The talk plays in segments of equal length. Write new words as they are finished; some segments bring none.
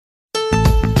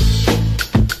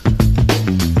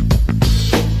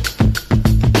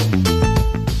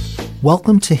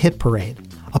Welcome to Hit Parade,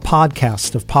 a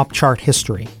podcast of pop chart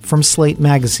history from Slate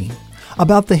Magazine,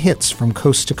 about the hits from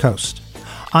coast to coast.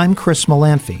 I'm Chris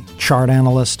Molanphy, chart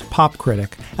analyst, pop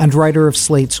critic, and writer of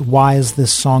Slate's Why Is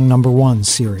This Song Number One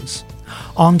series.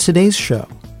 On today's show,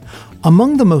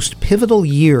 among the most pivotal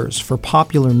years for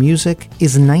popular music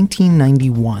is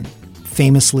 1991,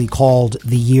 famously called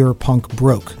the year punk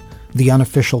broke, the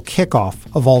unofficial kickoff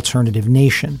of Alternative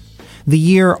Nation. The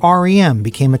year R.E.M.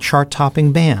 became a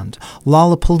chart-topping band,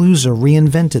 Lollapalooza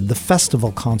reinvented the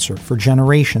festival concert for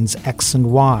generations X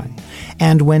and Y,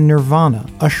 and when Nirvana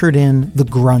ushered in the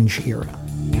grunge era.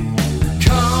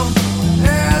 Come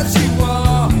as you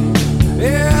are,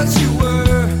 as you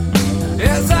were,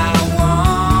 as I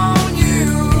want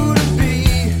you to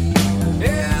be,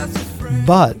 as a friend.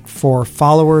 But for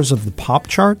followers of the pop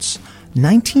charts,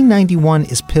 1991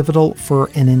 is pivotal for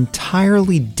an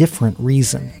entirely different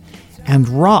reason. And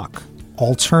rock,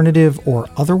 alternative or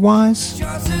otherwise,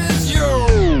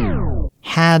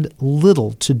 had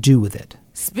little to do with it.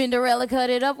 Spinderella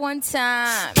cut it up one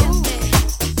time.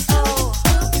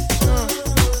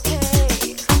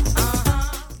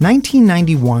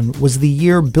 1991 was the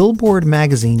year Billboard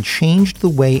magazine changed the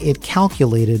way it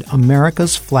calculated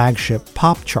America's flagship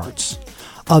pop charts.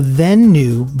 A then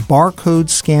new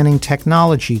barcode scanning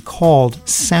technology called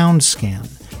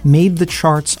SoundScan made the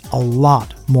charts a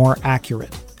lot more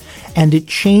accurate. And it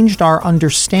changed our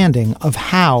understanding of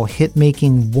how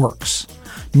hit-making works.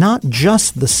 Not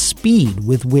just the speed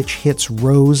with which hits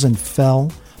rose and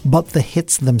fell, but the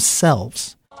hits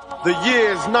themselves. The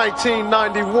year's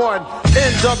 1991,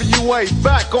 NWA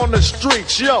back on the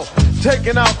streets, yo,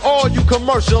 taking out all you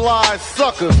commercialized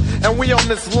suckers, and we on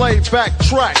this laid-back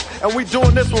track, and we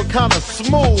doing this one kind of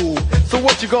smooth. So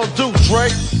what you gonna do, Dre?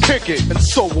 Kick it, and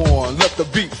so on, let the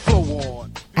beat flow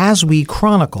on. As we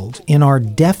chronicled in our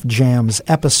Def Jams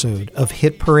episode of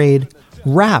Hit Parade,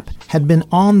 rap had been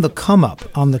on the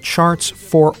come-up on the charts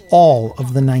for all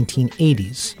of the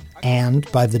 1980s,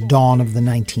 and by the dawn of the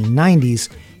 1990s,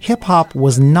 hip-hop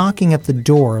was knocking at the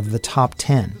door of the top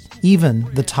 10,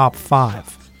 even the top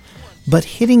 5. But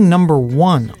hitting number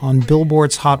 1 on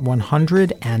Billboard's Hot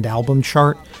 100 and album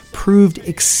chart proved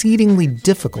exceedingly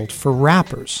difficult for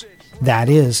rappers. That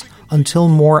is, until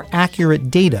more accurate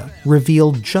data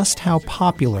revealed just how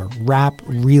popular rap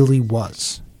really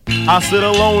was. I sit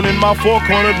alone in my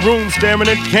four-cornered room staring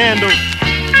at candles.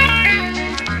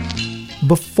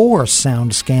 Before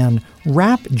SoundScan,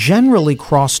 rap generally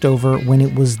crossed over when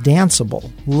it was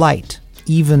danceable, light,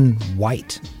 even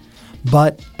white.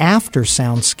 But after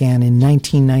SoundScan in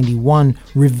 1991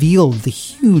 revealed the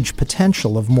huge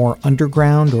potential of more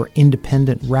underground or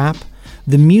independent rap,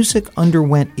 the music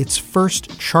underwent its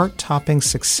first chart-topping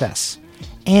success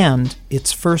and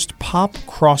its first pop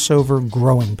crossover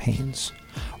growing pains.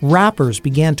 Rappers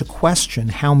began to question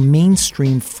how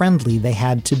mainstream friendly they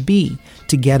had to be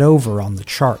to get over on the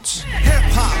charts.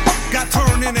 Hip-hop got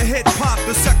turned into hip-hop.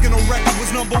 The second record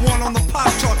was number 1 on the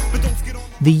pop chart. But don't get on.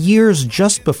 The years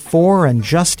just before and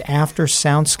just after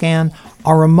SoundScan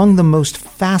are among the most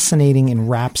fascinating in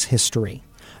rap's history.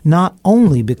 Not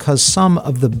only because some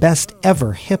of the best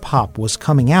ever hip-hop was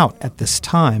coming out at this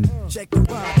time,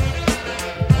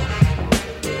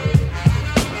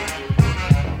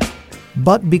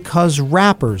 but because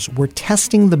rappers were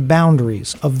testing the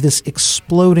boundaries of this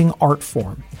exploding art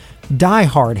form.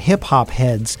 Die-hard hip-hop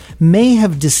heads may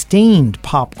have disdained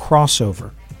pop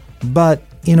crossover, but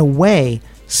in a way,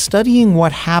 studying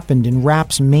what happened in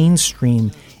rap's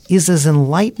mainstream is as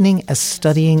enlightening as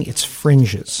studying its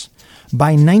fringes.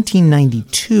 By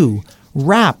 1992,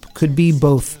 rap could be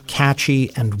both catchy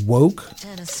and woke.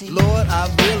 Lord,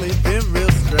 I've really been real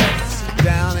stressed,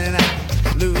 down and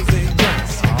out, losing ground.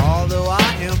 Although I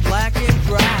am black and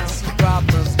brown,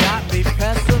 problems got me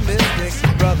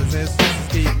pessimistic. Brothers and sisters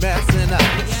keep messing up.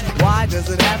 Why does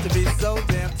it have to be so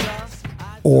damn tough?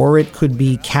 Or it could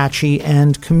be catchy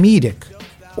and comedic.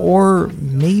 Or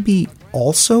maybe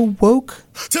also woke.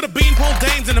 To the beanpole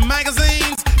dames in the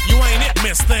magazines, you ain't it,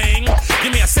 miss thing.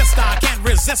 Give me a sister, I can't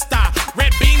resist her.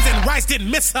 Red beans and rice didn't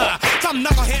miss her. Some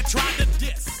knucklehead tried to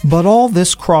diss. But all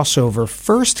this crossover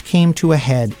first came to a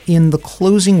head in the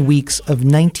closing weeks of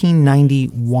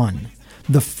 1991.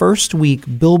 The first week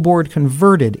Billboard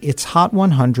converted its Hot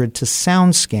 100 to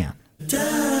SoundScan.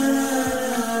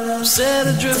 Set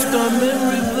adrift on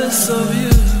memory bliss of you.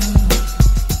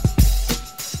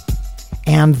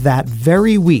 And that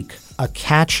very week, a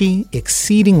catchy,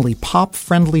 exceedingly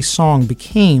pop-friendly song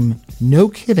became, no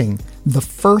kidding, the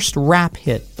first rap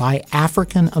hit by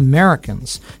African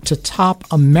Americans to top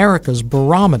America's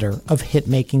barometer of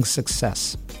hit-making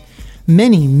success.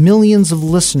 Many millions of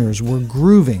listeners were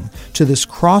grooving to this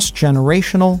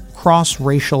cross-generational,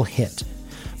 cross-racial hit.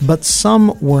 But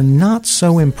some were not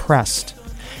so impressed,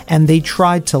 and they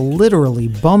tried to literally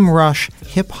bum rush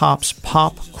hip-hop's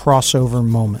pop crossover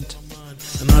moment.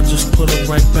 And I'll just put it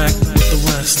right back with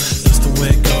the rest. That's the way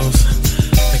it goes,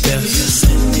 I guess.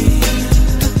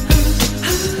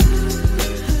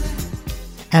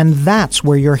 And that's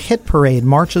where your hit parade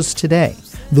marches today,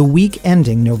 the week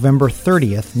ending November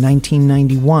 30th,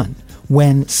 1991,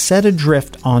 when Set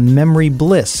Adrift on Memory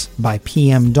Bliss by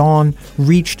PM Dawn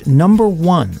reached number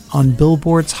 1 on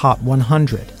Billboard's Hot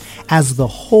 100, as the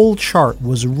whole chart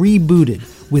was rebooted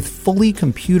with fully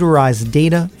computerized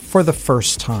data for the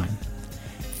first time.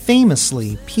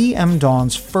 Famously, PM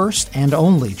Dawn's first and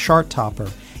only chart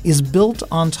topper is built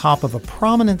on top of a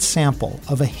prominent sample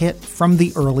of a hit from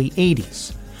the early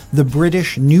 80s, the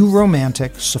British new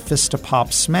romantic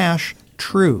sophistopop smash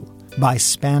True by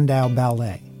Spandau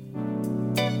Ballet.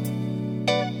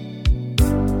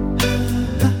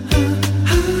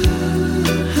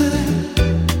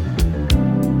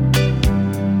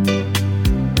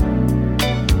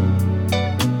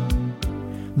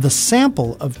 The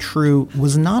sample of True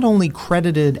was not only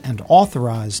credited and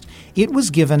authorized, it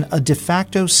was given a de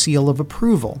facto seal of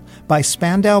approval by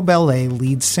Spandau Ballet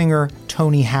lead singer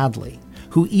Tony Hadley,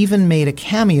 who even made a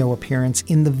cameo appearance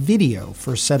in the video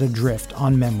for Set Adrift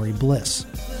on Memory Bliss.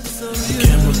 The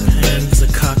camera pans a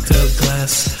cocktail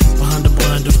glass behind a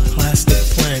blind of plastic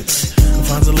planks and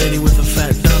finds a lady with a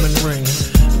fat diamond ring.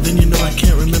 Then you know I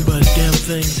can't remember a damn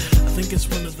thing. I think it's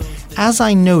one of those. As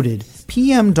I noted,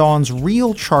 PM Dawn's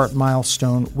real chart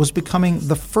milestone was becoming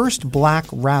the first black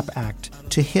rap act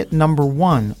to hit number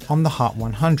 1 on the Hot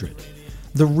 100.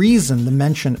 The reason the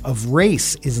mention of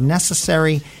race is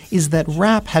necessary is that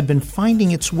rap had been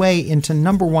finding its way into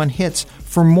number 1 hits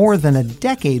for more than a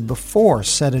decade before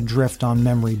Set Adrift on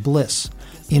Memory Bliss.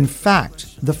 In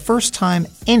fact, the first time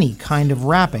any kind of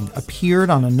rapping appeared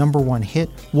on a number 1 hit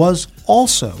was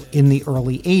also in the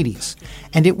early 80s,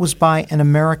 and it was by an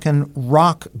American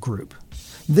rock group.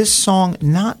 This song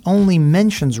not only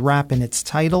mentions rap in its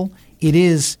title, it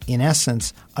is, in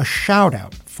essence, a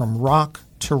shout-out from rock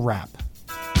to rap.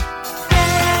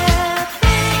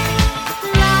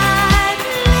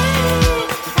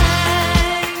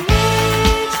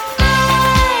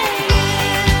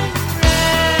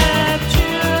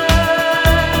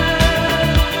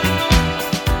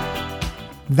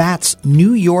 That's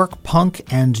New York punk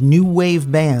and new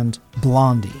wave band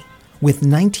Blondie, with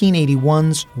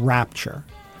 1981's Rapture,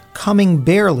 coming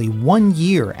barely 1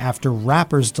 year after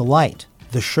Rapper's Delight,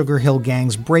 the Sugar Hill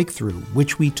Gang's breakthrough,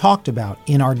 which we talked about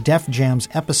in our Def Jams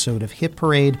episode of Hit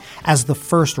Parade as the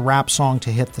first rap song to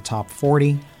hit the top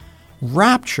 40.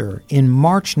 Rapture, in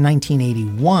March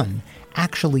 1981,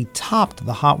 actually topped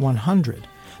the Hot 100,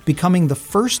 becoming the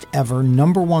first ever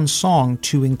number 1 song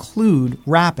to include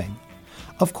rapping.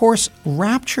 Of course,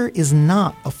 Rapture is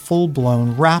not a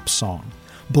full-blown rap song.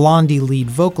 Blondie lead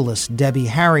vocalist Debbie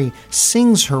Harry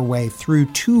sings her way through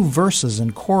 2 verses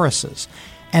and choruses,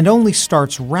 and only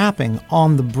starts rapping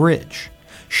on the bridge.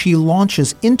 She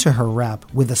launches into her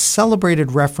rap with a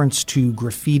celebrated reference to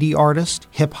graffiti artist,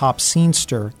 hip-hop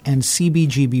scenester, and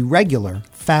CBGB regular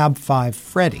Fab Five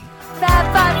Freddy.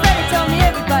 Fab Five Freddy told me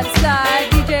everybody's fly.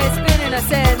 DJ spinning, I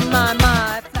said, my.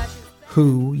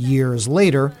 Who, years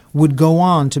later, would go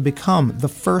on to become the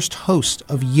first host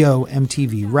of Yo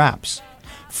MTV Raps.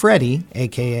 Freddie,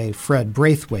 a.k.a. Fred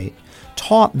Braithwaite,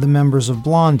 taught the members of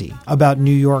Blondie about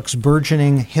New York's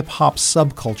burgeoning hip-hop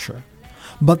subculture.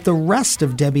 But the rest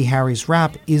of Debbie Harry's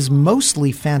rap is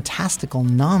mostly fantastical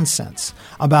nonsense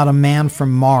about a man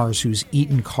from Mars who's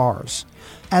eaten cars.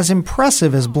 As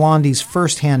impressive as Blondie's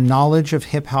first-hand knowledge of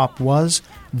hip-hop was,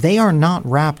 they are not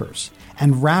rappers,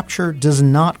 and Rapture does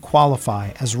not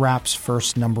qualify as rap's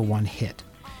first number 1 hit.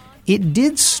 It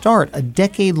did start a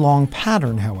decade-long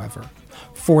pattern, however.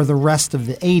 For the rest of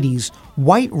the 80s,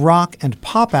 white rock and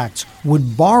pop acts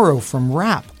would borrow from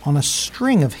rap on a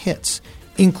string of hits,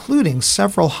 including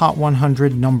several Hot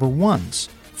 100 number 1s,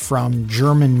 from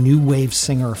German new wave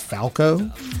singer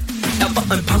Falco, war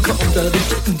ein Punker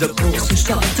unterrichtet in der großen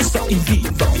Stadt. Es war in Wien,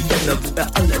 war Vienna, wo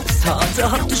alles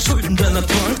hat. Hatte Schulden, denn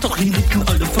trank, doch ihn liebten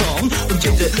alle Frauen. Und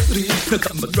jede rief, na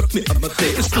kann man Rock me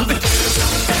Amadeus.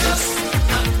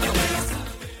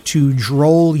 To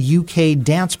droll UK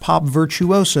dance pop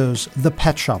virtuosos, the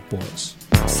Pet Shop Boys.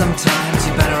 Sometimes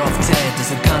you're better off dead.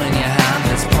 There's a gun in your hand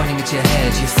that's pointing at your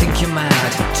head. You think you're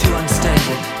mad, too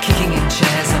unstable, kicking in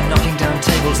chairs and knocking down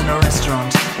tables in a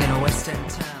restaurant in a West End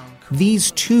town.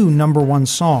 These two #1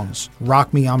 songs,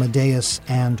 Rock Me Amadeus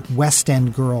and West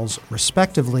End Girls,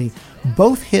 respectively,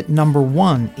 both hit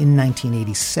 #1 in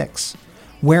 1986.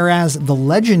 Whereas the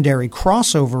legendary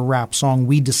crossover rap song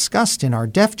we discussed in our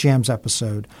Def Jams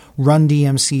episode, Run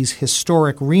DMC's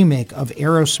historic remake of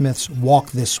Aerosmith's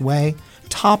Walk This Way,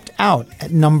 topped out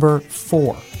at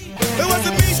 #4. It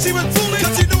wasn't me, she was fooling,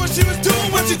 'cause she knew what she was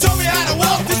doing when she told me how to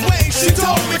walk this way. She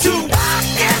told me to walk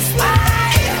this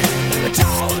way,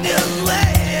 told this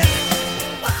way.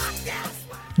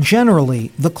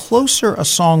 Generally, the closer a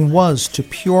song was to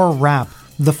pure rap,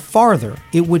 the farther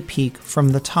it would peak from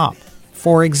the top.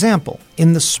 For example,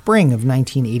 in the spring of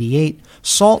 1988,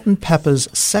 Salt-N-Pepa's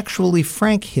sexually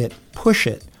frank hit Push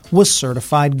It was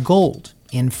certified gold.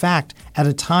 In fact, at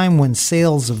a time when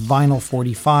sales of vinyl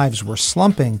 45s were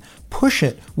slumping, Push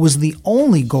It was the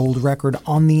only gold record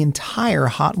on the entire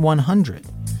Hot 100.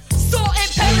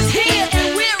 Salt-N-Pepa's here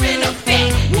and we're in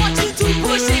effect. Want you to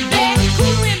push it back.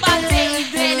 Cooling by day,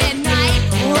 then at night,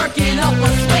 working up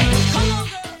a sweat. Come on,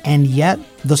 girl. And yet,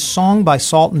 the song by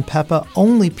Salt-N-Pepa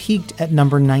only peaked at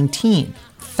 #19,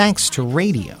 thanks to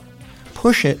radio.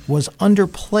 Push It was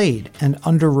underplayed and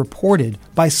underreported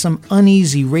by some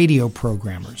uneasy radio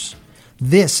programmers.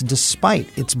 This despite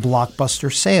its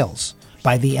blockbuster sales.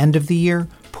 By the end of the year,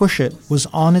 Push It was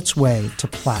on its way to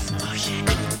platinum.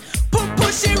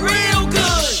 Push it real good.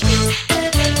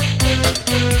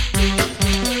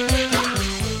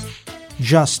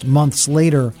 Just months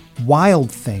later,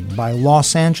 Wild Thing by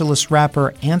Los Angeles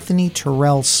rapper Anthony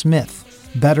Terrell Smith,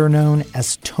 better known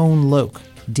as Tone Loc,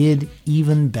 did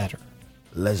even better.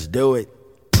 Let's do it.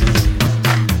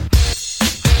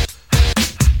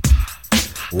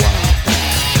 Wow.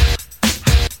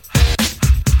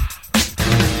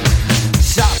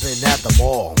 Shopping at the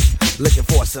mall, looking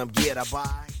for some gear to buy.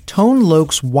 Tone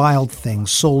Loc's Wild Thing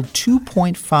sold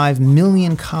 2.5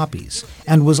 million copies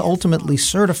and was ultimately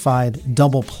certified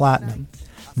double platinum.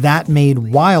 That made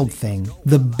Wild Thing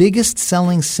the biggest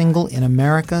selling single in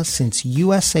America since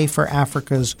USA for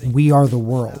Africa's We Are the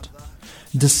World.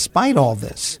 Despite all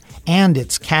this, and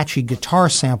its catchy guitar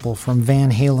sample from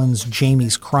Van Halen's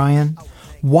Jamie's Cryin',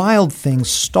 Wild Thing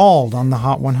stalled on the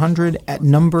Hot 100 at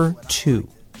 #2.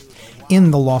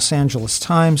 In the Los Angeles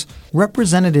Times,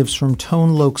 representatives from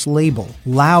Tone Loc's label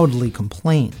loudly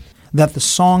complained that the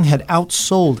song had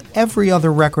outsold every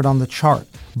other record on the chart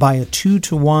by a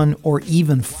 2-to-1 or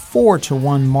even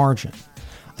 4-to-1 margin.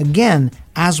 Again,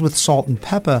 as with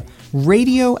Salt-N-Pepa,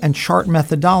 radio and chart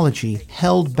methodology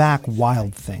held back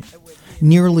Wild Thing.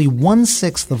 Nearly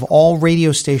 1/6 of all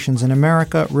radio stations in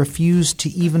America refused to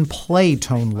even play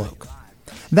Tone Loc.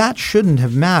 That shouldn't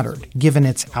have mattered, given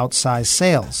its outsized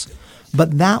sales.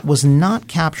 But that was not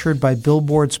captured by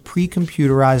Billboard's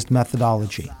pre-computerized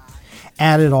methodology.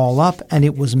 Add it all up, and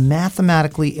it was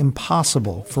mathematically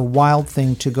impossible for Wild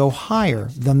Thing to go higher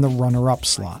than the runner-up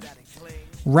slot.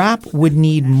 Rap would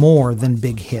need more than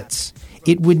big hits.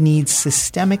 It would need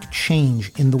systemic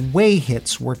change in the way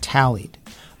hits were tallied.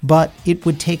 But it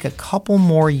would take a couple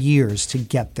more years to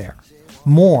get there.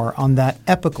 More on that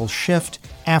epical shift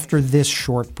after this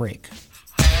short break.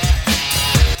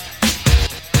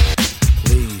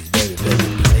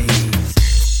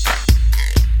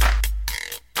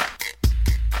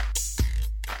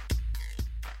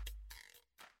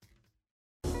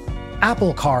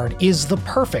 Apple Card is the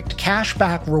perfect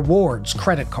cashback rewards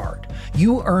credit card.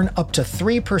 You earn up to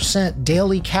 3%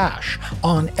 daily cash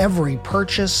on every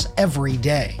purchase every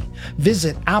day.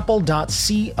 Visit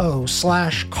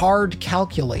apple.co/card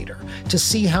calculator to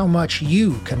see how much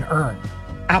you can earn.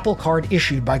 Apple Card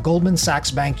issued by Goldman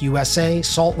Sachs Bank USA,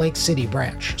 Salt Lake City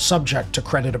branch, subject to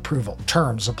credit approval.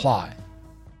 Terms apply.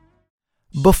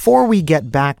 Before we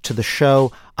get back to the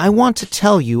show, I want to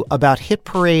tell you about Hit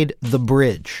Parade The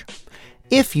Bridge.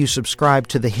 If you subscribe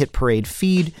to the Hit Parade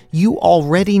feed, you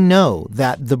already know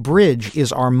that The Bridge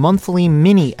is our monthly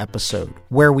mini episode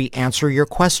where we answer your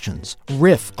questions,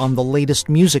 riff on the latest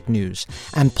music news,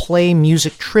 and play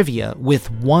music trivia with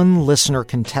one listener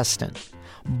contestant.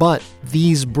 But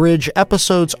these Bridge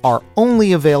episodes are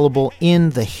only available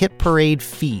in the Hit Parade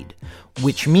feed,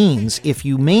 which means if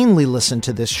you mainly listen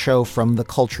to this show from the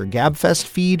Culture Gabfest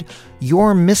feed,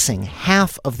 you're missing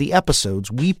half of the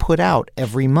episodes we put out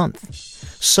every month.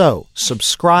 So,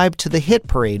 subscribe to the Hit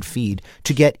Parade feed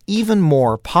to get even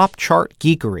more pop chart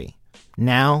geekery.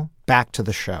 Now, back to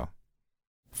the show.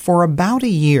 For about a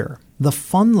year, the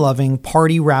fun-loving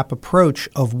party rap approach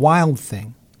of Wild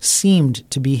Thing seemed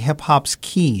to be hip-hop's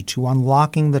key to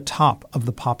unlocking the top of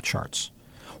the pop charts.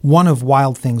 One of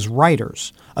Wild Thing's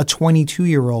writers, a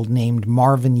 22-year-old named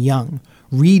Marvin Young,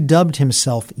 redubbed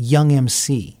himself Young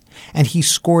MC and he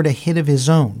scored a hit of his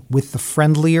own with the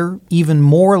friendlier, even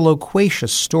more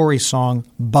loquacious story song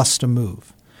Bust a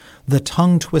Move, the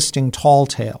tongue-twisting tall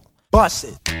tale Bust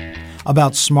it.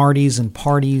 about Smarties and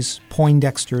parties,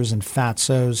 Poindexters and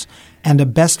Fatsos, and a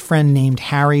best friend named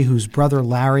Harry whose brother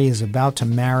Larry is about to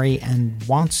marry and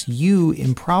wants you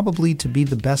improbably to be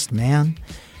the best man,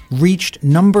 reached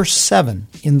number 7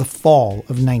 in the fall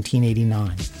of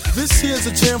 1989. This here's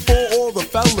a jam for all the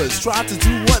fellas. Try to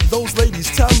do what those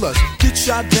ladies tell us. Get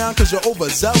shot down cause you're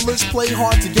overzealous. Play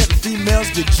hard to get females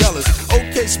get jealous.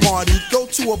 Okay, smarty, go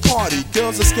to a party.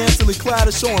 Girls are scantily clad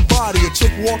and showing body. A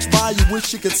chick walks by, you wish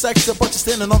she could sex her, but you're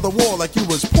standing on the wall like you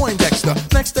was Poindexter.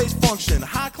 Next day's function,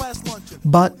 high class luncheon.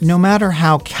 But no matter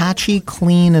how catchy,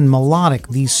 clean, and melodic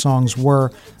these songs were,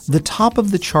 the top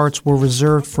of the charts were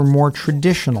reserved for more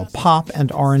traditional pop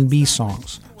and R&B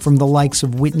songs from the likes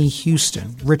of Whitney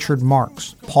Houston, Richard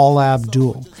Marx, Paula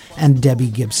Abdul, and Debbie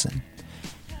Gibson.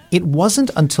 It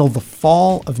wasn't until the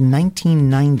fall of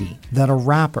 1990 that a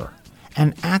rapper,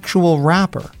 an actual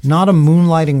rapper, not a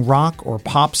moonlighting rock or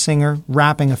pop singer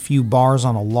rapping a few bars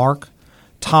on a lark,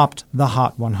 topped the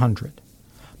Hot 100.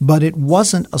 But it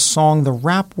wasn't a song the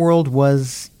rap world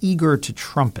was eager to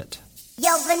trumpet.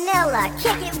 Yo, Vanilla,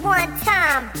 kick it one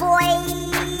time, boy.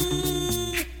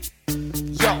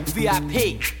 Yo,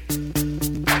 VIP.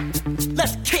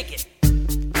 Let's kick it.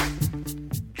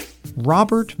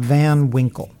 Robert Van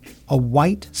Winkle, a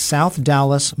white South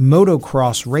Dallas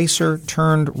motocross racer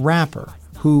turned rapper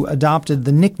who adopted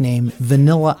the nickname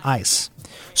Vanilla Ice,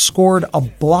 scored a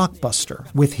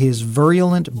blockbuster with his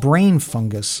virulent brain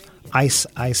fungus, Ice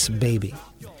Ice Baby.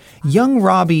 Young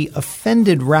Robbie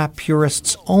offended rap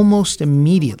purists almost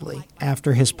immediately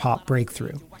after his pop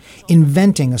breakthrough,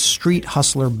 inventing a street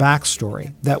hustler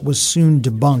backstory that was soon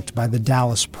debunked by the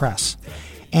Dallas press,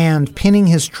 and pinning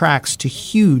his tracks to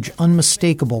huge,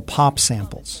 unmistakable pop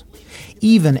samples.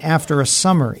 Even after a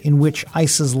summer in which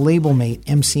Ice's label mate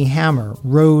MC Hammer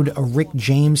rode a Rick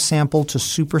James sample to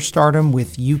superstardom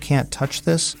with You Can't Touch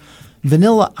This,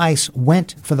 Vanilla Ice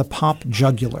went for the pop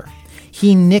jugular.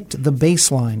 He nicked the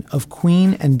bass line of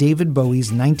Queen and David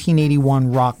Bowie's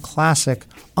 1981 rock classic,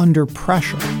 Under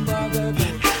Pressure.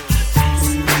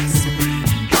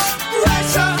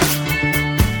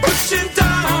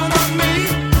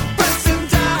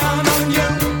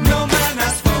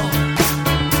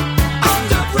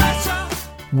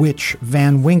 Which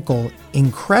Van Winkle,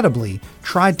 incredibly,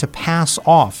 tried to pass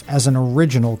off as an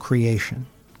original creation.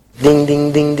 Ding,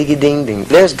 ding, ding, diggy, ding, ding.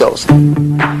 Theirs goes.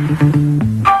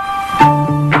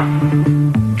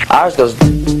 Ours goes.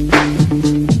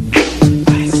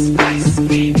 Ice, ice,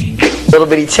 baby. Little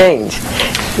bitty change.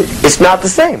 It's not the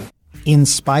same. In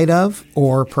spite of,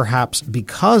 or perhaps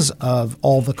because of,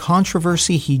 all the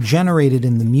controversy he generated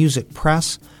in the music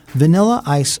press, Vanilla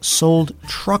Ice sold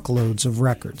truckloads of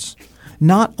records.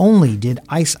 Not only did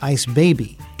Ice Ice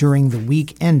Baby, during the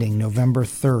week ending November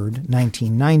 3rd,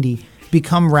 1990,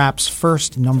 become rap's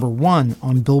first number 1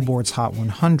 on Billboard's Hot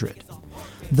 100.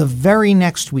 The very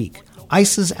next week,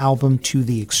 Ice's album To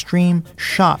the Extreme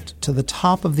shot to the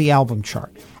top of the album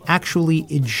chart, actually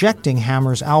ejecting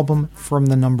Hammer's album from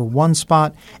the number 1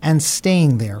 spot and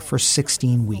staying there for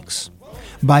 16 weeks.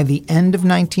 By the end of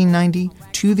 1990,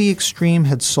 To the Extreme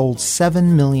had sold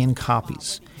 7 million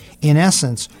copies, in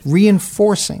essence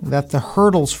reinforcing that the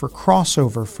hurdles for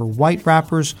crossover for white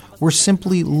rappers were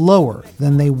simply lower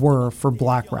than they were for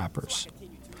black rappers.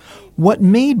 What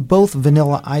made both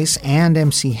Vanilla Ice and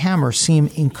MC Hammer seem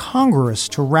incongruous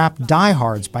to rap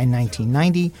diehards by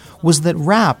 1990 was that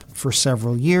rap, for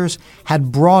several years,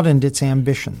 had broadened its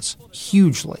ambitions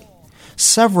hugely.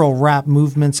 Several rap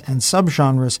movements and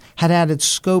subgenres had added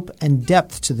scope and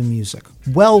depth to the music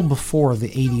well before the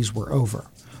 80s were over.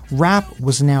 Rap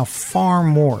was now far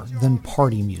more than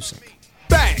party music.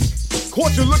 Bang!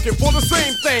 Caught you looking for the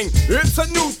same thing. It's a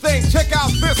new thing. Check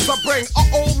out this I bring.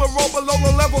 The roll below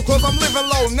the level cause I'm living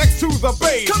low next to the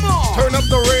bass. Come on! Turn up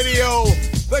the radio.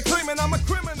 They're claiming I'm a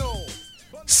criminal.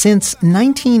 Since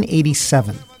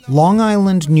 1987, Long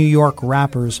Island, New York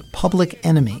rappers Public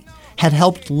Enemy had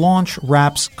helped launch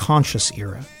rap's conscious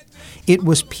era. It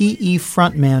was P.E.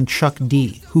 frontman Chuck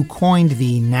D who coined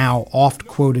the now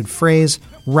oft-quoted phrase,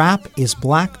 "Rap is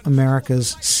Black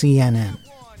America's CNN."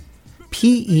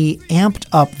 P.E. amped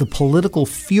up the political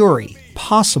fury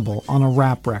possible on a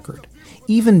rap record,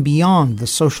 even beyond the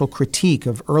social critique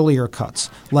of earlier cuts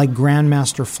like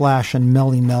Grandmaster Flash and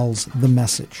Melly Mel's The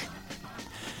Message.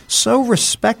 So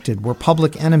respected were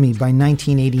Public Enemy by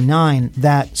 1989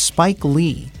 that Spike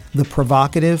Lee, the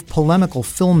provocative, polemical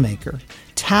filmmaker,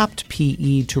 tapped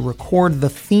P.E. to record the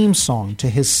theme song to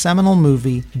his seminal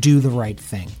movie Do the Right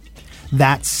Thing.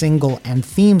 That single and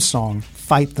theme song,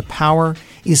 Fight the Power,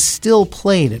 is still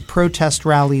played at protest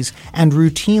rallies and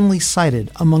routinely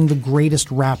cited among the greatest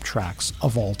rap tracks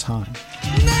of all time.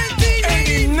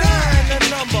 1989, the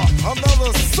number,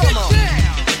 another summer.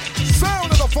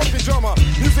 Sound of the funky drummer.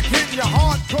 Music hitting your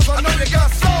heart, cause I know you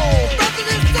got soul.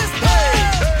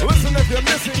 Hey, listen if you're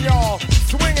missing, y'all.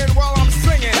 Swinging while I'm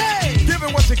singing. Hey,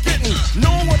 giving what you're getting.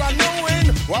 Knowing what I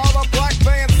knowin'. While the black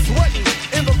band's sweating.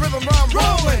 In the rhythm I'm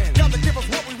rolling. Got to give us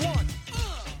what we want.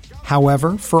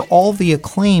 However, for all the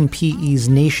acclaim P.E.'s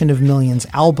Nation of Millions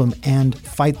album and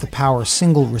Fight the Power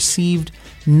single received,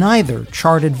 neither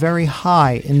charted very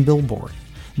high in Billboard.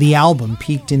 The album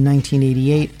peaked in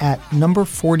 1988 at number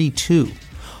 42,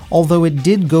 although it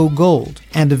did go gold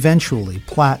and eventually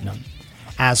platinum.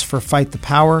 As for Fight the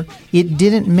Power, it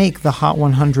didn't make the Hot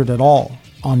 100 at all.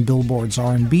 On Billboard's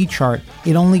R&B chart,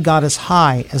 it only got as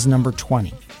high as number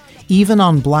 20. Even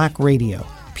on black radio,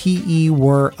 P.E.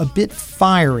 were a bit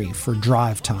fiery for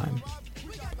drive time.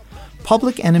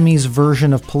 Public Enemy's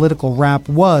version of political rap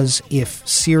was, if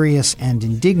serious and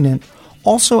indignant,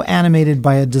 also animated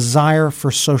by a desire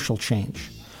for social change.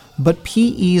 But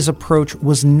P.E.'s approach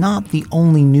was not the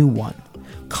only new one.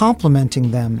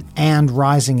 Complementing them and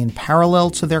rising in parallel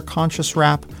to their conscious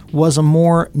rap was a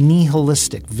more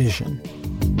nihilistic vision.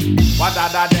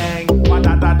 Wa-da-da-dang,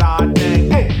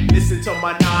 wa-da-da-da-dang. Hey, listen to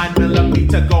my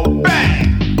 9mm go bang.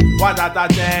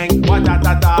 Wa-da-da-dang,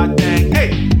 wa-da-da-da-dang.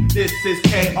 Hey, this is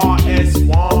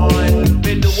KRS-One.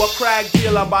 Been to a crack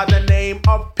dealer by the name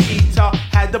of Peter.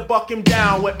 Had to buck him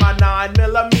down with my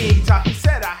 9mm. He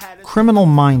said I had a... Criminal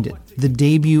Minded, the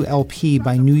debut LP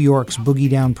by New York's Boogie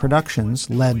Down Productions,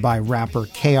 led by rapper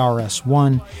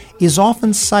KRS-One, is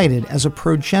often cited as a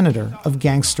progenitor of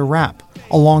gangsta rap,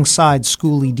 alongside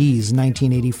Schoolie D's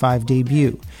 1985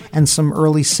 debut, and some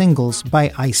early singles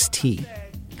by Ice-T.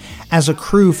 As a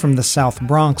crew from the South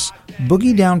Bronx,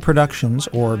 Boogie Down Productions,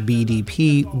 or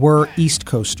BDP, were East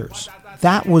Coasters.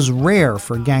 That was rare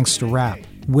for gangsta rap,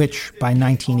 which, by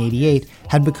 1988,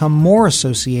 had become more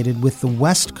associated with the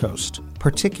West Coast,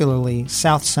 particularly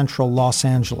South Central Los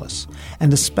Angeles,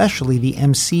 and especially the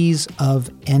MCs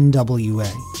of NWA.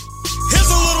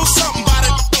 Here's a little something about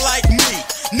a like me.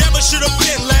 Never should have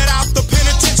been let out the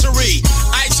penitentiary.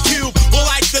 Ice Cube will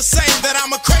like to say that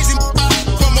I'm a crazy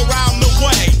from around the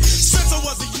way. Since I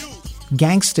was a youth.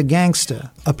 Gangsta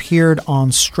Gangsta appeared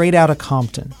on Straight Outta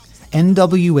Compton,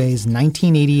 NWA's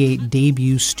 1988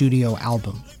 debut studio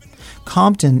album.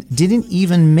 Compton didn't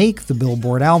even make the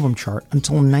Billboard album chart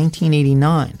until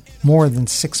 1989, more than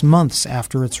 6 months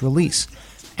after its release.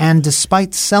 And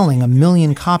despite selling 1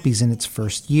 million copies in its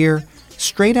first year,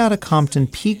 Straight Outta Compton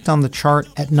peaked on the chart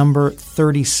at number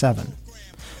 37.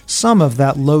 Some of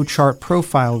that low chart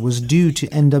profile was due to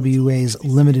NWA's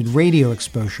limited radio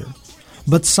exposure,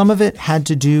 but some of it had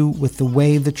to do with the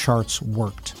way the charts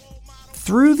worked.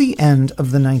 Through the end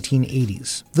of the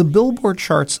 1980s, the Billboard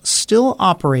charts still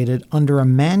operated under a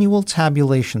manual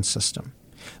tabulation system.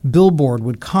 Billboard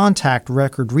would contact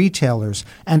record retailers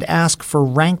and ask for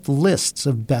ranked lists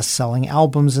of best-selling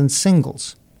albums and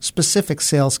singles. Specific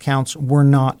sales counts were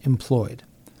not employed.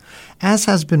 As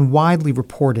has been widely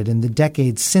reported in the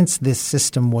decades since this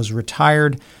system was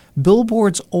retired,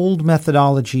 Billboard's old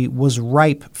methodology was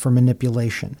ripe for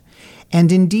manipulation. And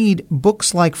indeed,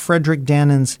 books like Frederick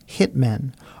Dannon's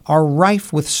Hitmen are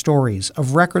rife with stories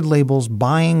of record labels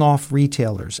buying off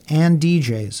retailers and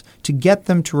DJs to get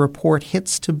them to report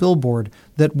hits to Billboard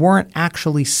that weren't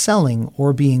actually selling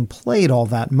or being played all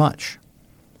that much.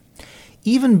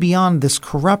 Even beyond this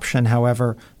corruption,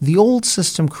 however, the old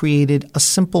system created a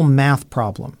simple math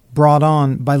problem brought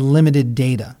on by limited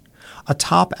data. A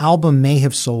top album may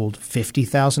have sold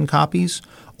 50,000 copies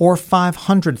or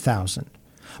 500,000.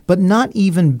 But not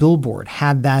even Billboard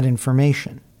had that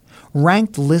information.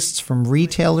 Ranked lists from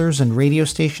retailers and radio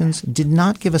stations did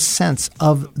not give a sense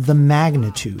of the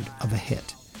magnitude of a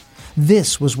hit.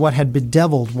 This was what had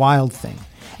bedeviled Wild Thing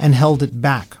and held it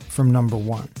back from number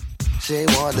one. She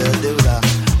wanted to do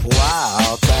the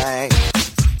wild thing.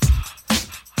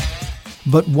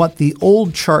 But what the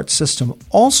old chart system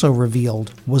also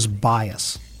revealed was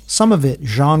bias. Some of it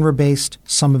genre-based,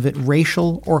 some of it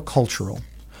racial or cultural.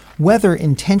 Whether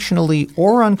intentionally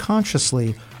or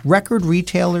unconsciously, record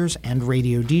retailers and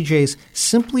radio DJs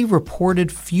simply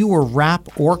reported fewer rap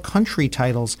or country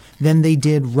titles than they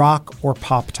did rock or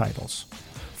pop titles.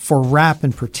 For rap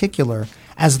in particular,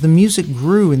 as the music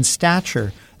grew in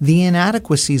stature, the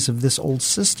inadequacies of this old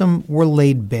system were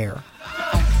laid bare.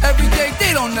 Every day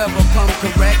they don't never come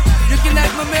correct. You can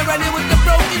ask my man right here with the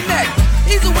broken neck.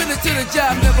 He's a witness to the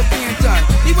job never being done.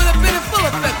 He would have been in full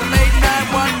effect. The late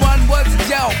 911 was a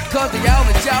joke, cause they all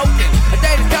the joking.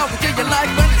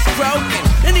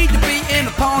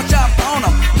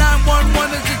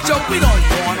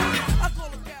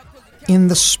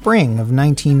 the spring of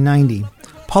 1990,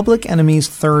 Public Enemy's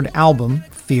third album,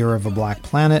 Fear of a Black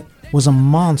Planet, was a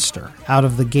monster out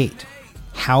of the gate.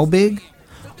 How big?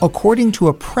 According to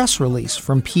a press release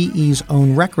from PE's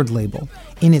own record label,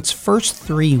 in its first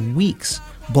 3 weeks,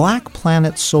 Black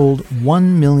Planet sold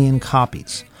 1 million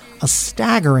copies, a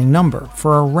staggering number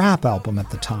for a rap album at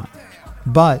the time.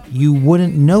 But you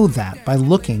wouldn't know that by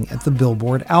looking at the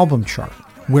Billboard album chart,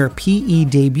 where PE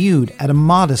debuted at a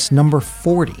modest number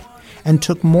 40 and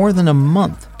took more than a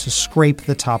month to scrape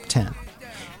the top 10.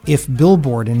 If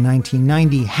Billboard in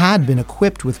 1990 had been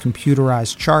equipped with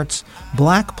computerized charts,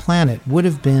 Black Planet would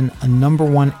have been a number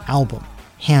 1 album,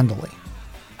 handily.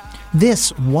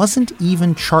 This wasn't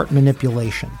even chart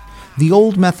manipulation. The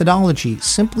old methodology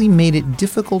simply made it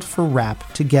difficult for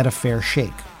rap to get a fair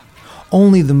shake.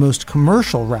 Only the most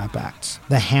commercial rap acts,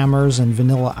 the Hammers and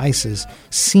Vanilla Ices,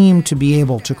 seemed to be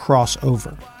able to cross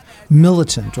over.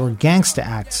 Militant or gangsta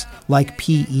acts like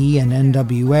PE and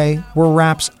NWA were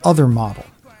rap's other model,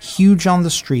 huge on the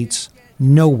streets,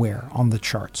 nowhere on the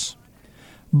charts.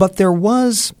 But there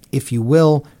was, if you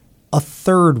will, a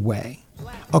third way,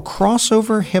 a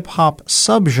crossover hip-hop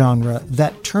subgenre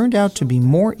that turned out to be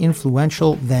more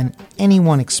influential than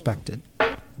anyone expected.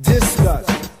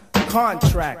 Discuss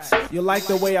contracts. You like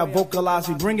the way I vocalize,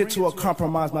 we bring it to a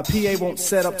compromise. My PA won't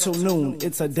set up till noon,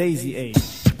 it's a daisy age.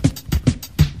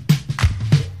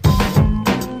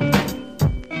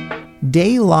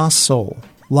 De La Soul,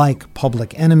 like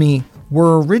Public Enemy,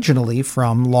 were originally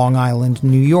from Long Island,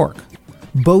 New York.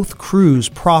 Both crews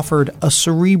proffered a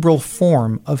cerebral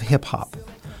form of hip-hop.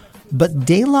 But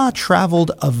De La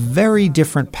traveled a very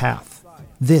different path.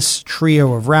 This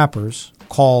trio of rappers,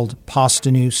 called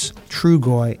Posdnuos,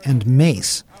 Trugoy, and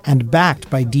Mace, and backed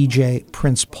by DJ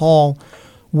Prince Paul,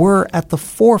 were at the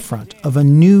forefront of a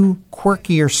new,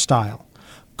 quirkier style.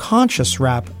 Conscious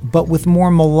rap, but with more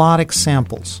melodic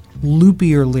samples,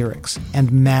 loopier lyrics,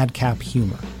 and madcap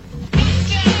humor. 3,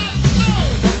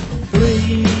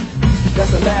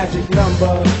 that's a magic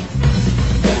number.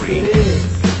 Yes, it is.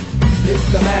 It's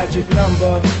the magic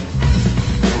number.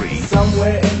 3.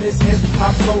 Somewhere in this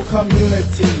hip-hop soul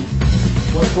community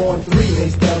was born 3, they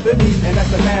spelled it me, and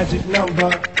that's a magic number.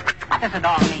 What does it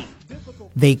all mean?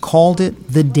 They called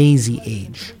it the Daisy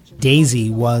Age. Daisy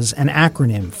was an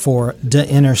acronym for De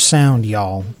Inner Sound,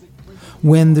 y'all.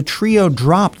 When the trio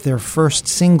dropped their first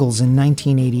singles in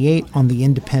 1988 on the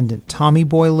independent Tommy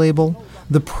Boy label,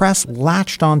 the press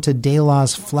latched onto De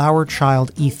La's flower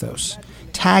child ethos,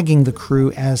 tagging the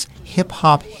crew as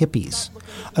hip-hop hippies,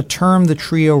 a term the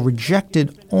trio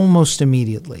rejected almost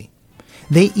immediately.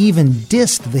 They even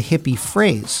dissed the hippie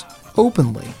phrase,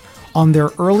 openly, on their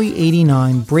early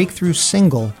 '89 breakthrough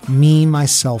single, Me,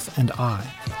 Myself, and I.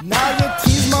 Now you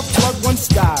tease my plug one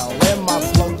style and my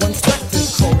plug one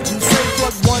spectacle. You say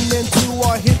plug 1 and 2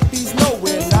 are hippies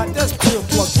nowhere, not just pure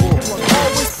plug 4.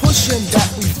 Always pushing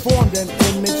that we formed an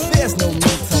image, there's no need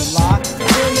to lie.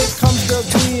 When it comes to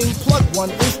being plug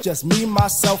 1, it's just me,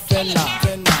 myself, and I.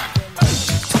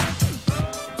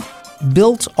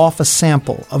 Built off a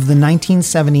sample of the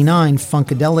 1979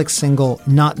 Funkadelic single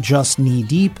Not Just Knee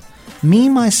Deep, Me,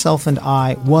 Myself, and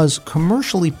I was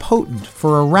commercially potent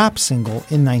for a rap single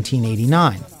in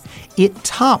 1989. It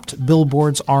topped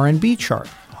Billboard's R&B chart,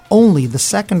 only the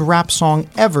second rap song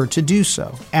ever to do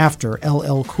so after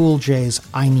LL Cool J's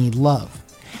I Need Love.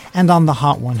 And on the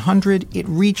Hot 100, it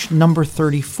reached number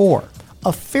 34,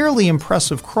 a fairly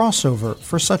impressive crossover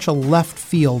for such a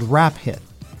left-field rap hit.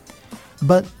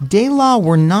 But De La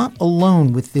were not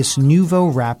alone with this nouveau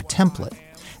rap template.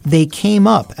 They came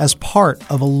up as part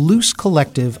of a loose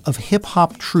collective of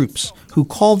hip-hop troops who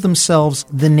called themselves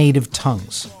the Native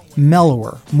Tongues.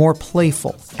 Mellower, more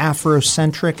playful,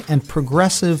 Afrocentric, and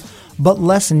progressive, but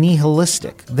less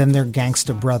nihilistic than their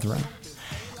gangsta brethren.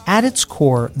 At its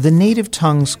core, the Native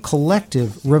Tongues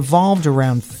collective revolved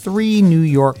around 3 New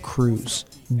York crews: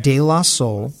 De La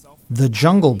Soul, the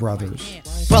Jungle Brothers,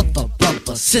 Brother,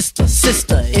 brother, sister,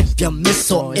 sister, if you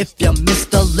miss or if you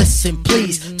mister, listen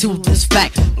please to this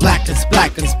fact. Black is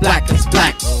black is black is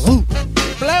black. Ooh.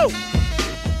 Blow.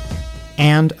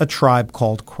 and A Tribe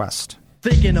Called Quest.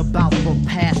 Thinking about from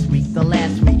past week, the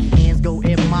last week, hands go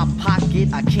in my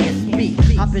pocket, I can't speak.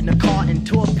 Hop in the car and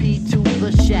torpedo to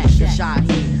the shack. The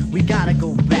Shaheen, we gotta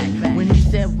go back. When he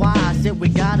said why, I said we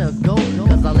gotta go,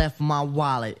 cause I left my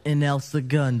wallet in El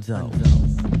Segundo.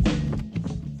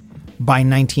 By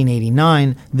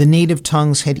 1989, the Native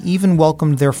Tongues had even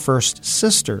welcomed their first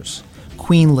sisters,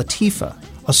 Queen Latifah,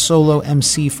 a solo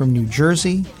MC from New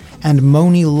Jersey, and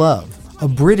Monie Love, a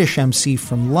British MC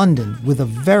from London with a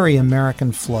very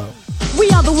American flow. We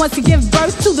are the ones to give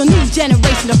birth to the new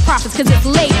generation of prophets, cause it's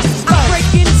ladies. I break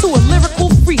into a lyrical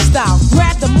freestyle.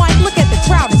 Grab the mic, look at the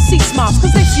crowd and see smiles,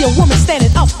 cause they see a woman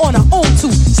standing up on her own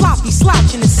too. Sloppy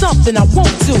slouching is something I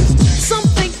won't do. Some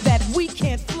think that we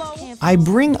can't flow. I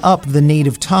bring up the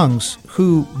Native Tongues,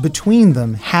 who, between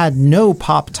them, had no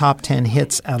pop top 10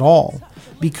 hits at all,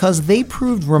 because they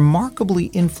proved remarkably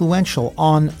influential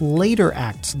on later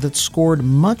acts that scored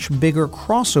much bigger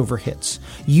crossover hits,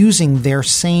 using their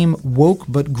same woke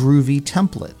but groovy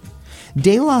template.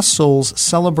 De La Soul's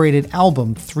celebrated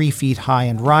album 3 Feet High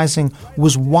and Rising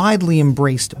was widely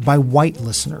embraced by white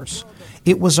listeners.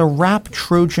 It was a rap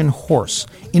Trojan horse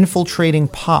infiltrating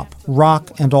pop,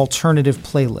 rock, and alternative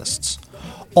playlists.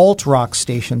 Alt-rock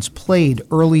stations played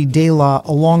early De La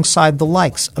alongside the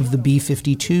likes of the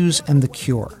B-52s and The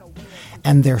Cure.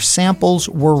 And their samples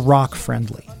were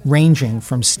rock-friendly, ranging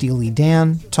from Steely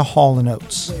Dan to Hall &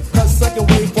 Oates. Cause second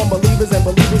wave from believers, and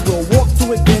believers will walk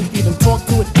to it, then even talk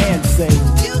to it and sing.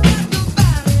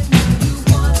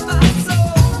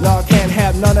 No, I can't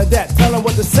have none of that. Tell them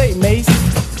what to say, Mace.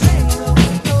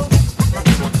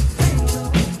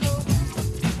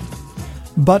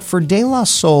 But for De La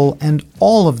Soul and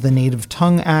all of the Native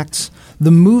Tongue acts,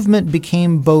 the movement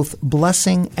became both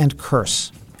blessing and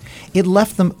curse. It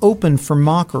left them open for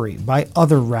mockery by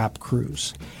other rap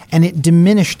crews, and it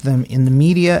diminished them in the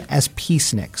media as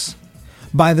peaceniks.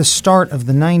 By the start of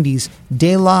the 90s,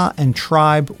 De La and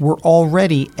Tribe were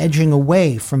already edging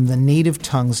away from the Native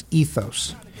Tongues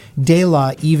ethos. De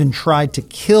La even tried to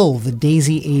kill the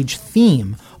Daisy Age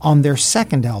theme on their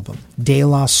second album, De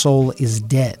La Soul is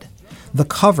Dead. The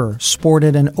cover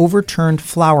sported an overturned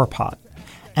flower pot,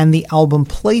 and the album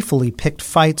playfully picked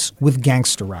fights with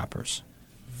gangster rappers.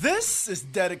 This is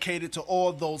dedicated to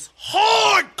all those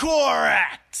hardcore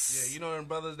acts. Yeah, you know them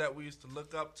brothers that we used to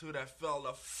look up to that fell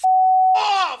the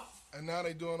off. And now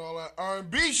they doing all that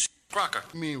R&B shit. Crocker.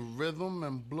 You mean rhythm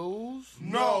and blues?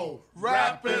 No,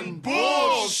 rap and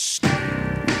bullshit.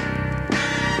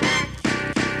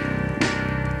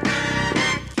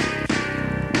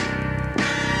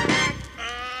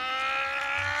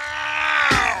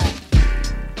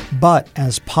 But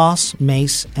as Pos,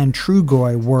 Mace, and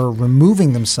Trugoy were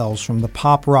removing themselves from the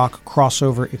pop-rock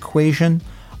crossover equation,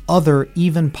 other,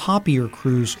 even poppier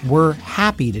crews were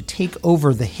happy to take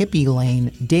over the hippie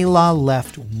lane De La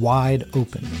left wide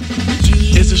open.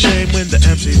 It's a shame when the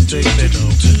MCs think they know.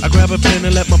 I grab a pen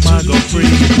and let my mind go free.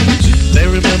 They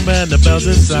remember and the bells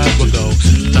inside will go.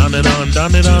 Down it on,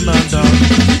 down it on, on, down.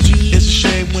 It's a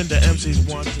shame when the MCs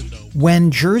want to know.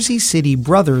 When Jersey City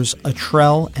brothers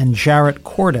Atrell and Jarrett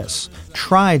Cordes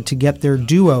tried to get their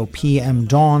duo PM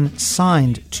Dawn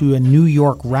signed to a New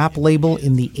York rap label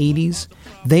in the 80s,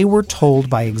 they were told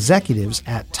by executives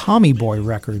at Tommy Boy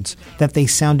Records that they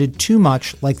sounded too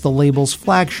much like the label's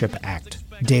flagship act,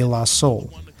 De La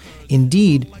Soul.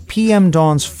 Indeed, PM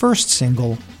Dawn's first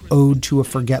single, Ode to a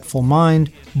Forgetful Mind,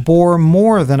 bore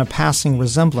more than a passing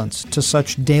resemblance to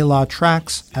such De La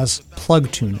tracks as Plug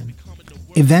Tunin'.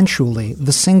 Eventually,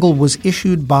 the single was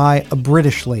issued by a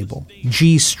British label,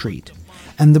 G Street,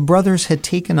 and the brothers had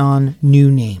taken on new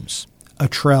names.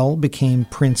 Atrell became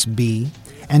Prince B,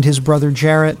 and his brother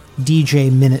Jarrett,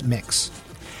 DJ Minute Mix.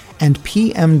 And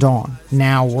PM Dawn,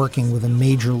 now working with a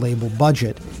major label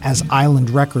budget as Island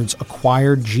Records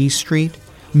acquired G Street,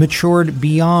 matured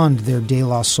beyond their De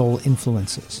La Soul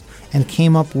influences and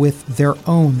came up with their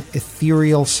own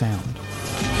ethereal sound.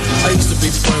 I used to be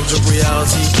friends with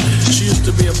reality. She used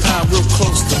to be a pal real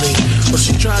close to me, but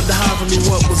she tried to hide from me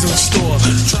what was in store.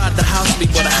 Tried to house me,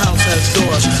 but a house has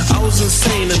doors. I was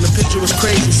insane and the picture was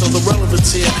crazy, so the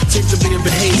relevance here seemed to be a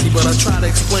bit hazy. But I tried to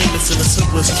explain this in the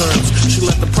simplest terms. She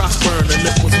let the props burn and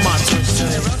it was my turn to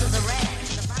say.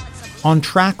 On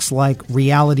tracks like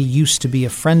Reality Used to Be a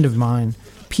Friend of Mine,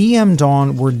 PM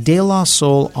Dawn were De La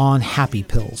Soul on happy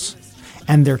pills,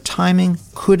 and their timing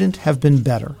couldn't have been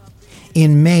better.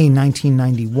 In May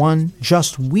 1991,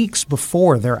 just weeks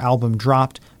before their album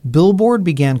dropped, Billboard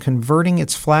began converting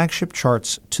its flagship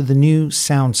charts to the new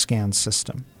SoundScan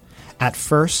system. At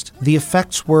first, the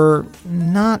effects were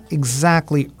not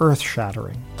exactly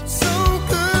earth-shattering.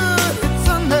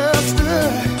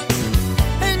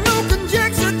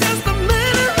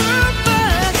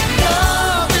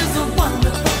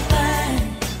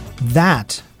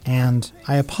 That, and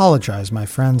I apologize, my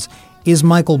friends, is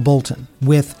Michael Bolton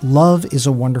with Love is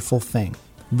a Wonderful Thing,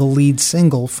 the lead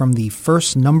single from the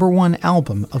first #1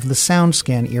 album of the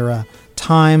SoundScan era,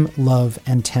 Time, Love,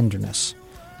 and Tenderness.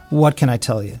 What can I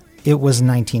tell you? It was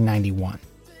 1991.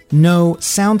 No,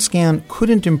 SoundScan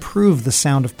couldn't improve the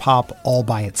sound of pop all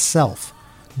by itself,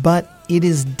 but it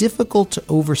is difficult to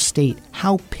overstate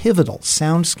how pivotal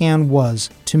SoundScan was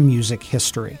to music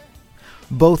history.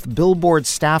 Both Billboard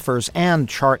staffers and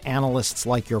chart analysts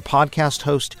like your podcast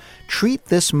host treat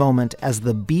this moment as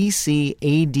the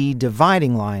BC-AD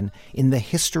dividing line in the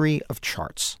history of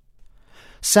charts.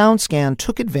 SoundScan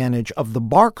took advantage of the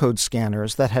barcode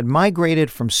scanners that had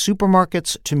migrated from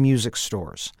supermarkets to music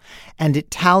stores, and it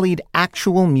tallied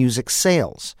actual music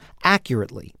sales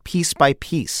accurately, piece by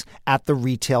piece, at the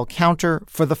retail counter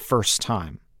for the first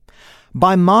time.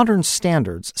 By modern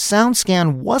standards,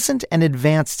 SoundScan wasn't an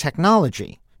advanced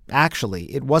technology.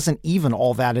 Actually, it wasn't even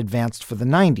all that advanced for the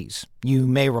 90s. You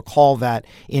may recall that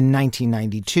in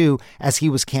 1992, as he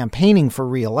was campaigning for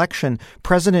re-election,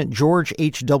 President George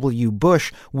H.W.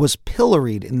 Bush was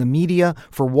pilloried in the media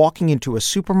for walking into a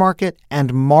supermarket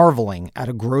and marveling at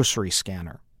a grocery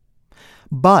scanner.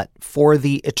 But for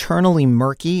the eternally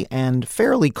murky and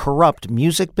fairly corrupt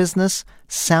music business,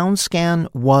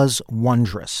 SoundScan was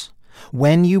wondrous.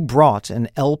 When you brought an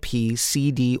LP,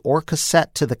 CD, or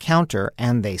cassette to the counter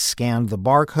and they scanned the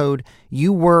barcode,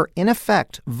 you were, in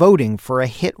effect, voting for a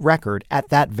hit record at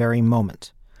that very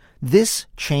moment. This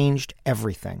changed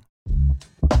everything.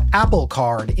 Apple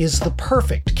Card is the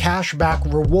perfect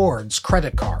cashback rewards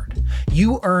credit card.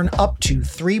 You earn up to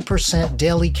 3%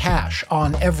 daily cash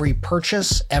on every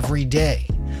purchase every day.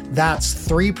 That's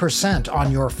 3%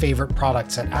 on your favorite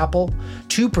products at Apple,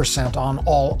 2% on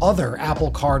all other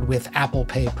Apple Card with Apple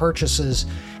Pay purchases,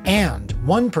 and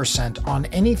 1% on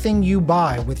anything you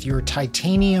buy with your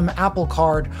titanium Apple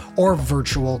Card or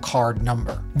virtual card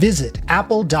number. Visit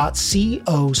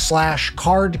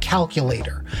apple.co/card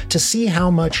calculator to see how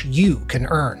much you can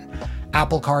earn.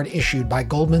 Apple Card issued by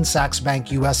Goldman Sachs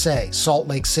Bank USA, Salt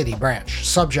Lake City branch,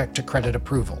 subject to credit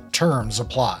approval. Terms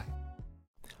apply.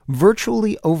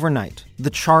 Virtually overnight,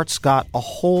 the charts got a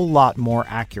whole lot more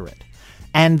accurate,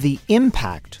 and the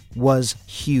impact was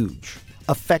huge,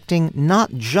 affecting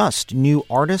not just new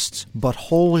artists, but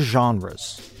whole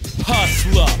genres.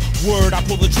 Hustler, word, I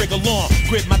pull the trigger long,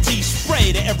 grip my teeth,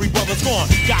 spray to every brother's gone.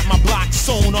 Got my block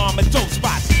sewn on my dope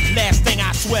spots. Last thing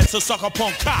I sweat's a sucker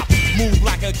punk cop. Move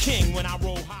like a king when I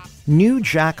roll hop. New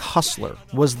Jack Hustler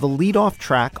was the lead-off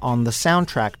track on the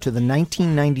soundtrack to the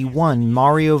 1991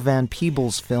 Mario Van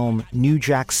Peebles film New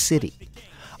Jack City.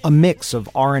 A mix of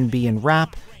R&B and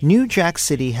rap, New Jack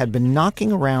City had been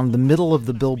knocking around the middle of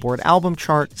the Billboard album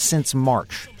chart since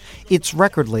March. Its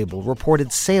record label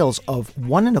reported sales of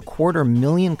 1.25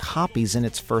 million copies in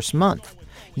its first month.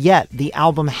 Yet the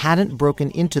album hadn't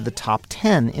broken into the top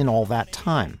 10 in all that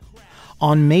time.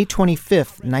 On May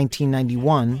 25,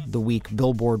 1991, the week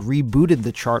Billboard rebooted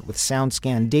the chart with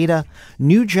SoundScan data,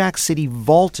 New Jack City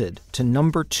vaulted to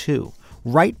number 2,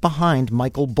 right behind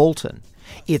Michael Bolton,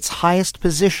 its highest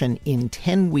position in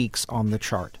 10 weeks on the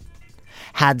chart.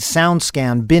 Had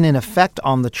SoundScan been in effect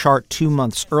on the chart 2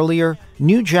 months earlier,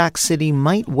 New Jack City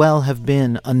might well have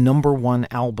been a number 1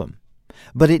 album.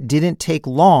 But it didn't take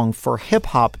long for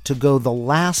hip-hop to go the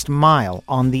last mile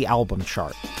on the album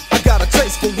chart. I got a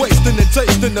taste for wasting and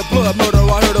tasting the blood. Murder,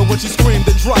 I heard her when she screamed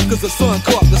and dropped cause the sun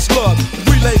caught the slug.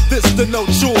 Relay this to no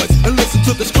choice and listen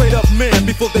to the straight up man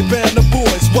before they ban the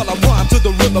boys. While I rhyme to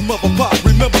the rhythm of a pop.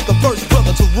 Remember the first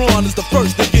brother to run is the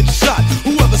first to get shot.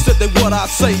 Whoever said that what I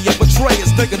say and betray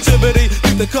is negativity,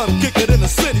 need to come kick it in the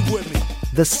city with me.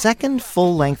 The second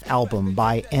full-length album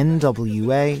by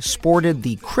NWA sported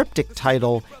the cryptic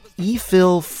title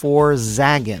Ifil for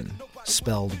Zaggin.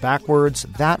 Spelled backwards,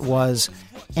 that was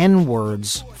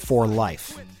N-words for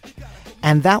life.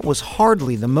 And that was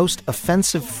hardly the most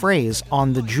offensive phrase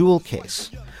on the jewel case.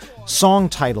 Song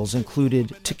titles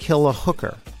included To Kill a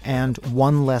Hooker and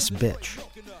One Less Bitch.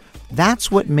 That's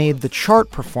what made the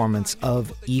chart performance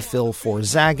of Ifil for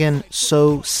Zaggin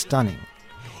so stunning.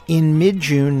 In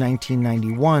mid-June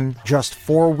 1991, just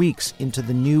 4 weeks into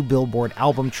the new Billboard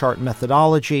album chart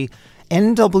methodology,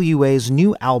 NWA's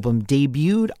new album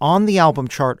debuted on the album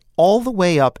chart all the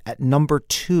way up at number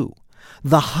 2,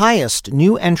 the highest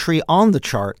new entry on the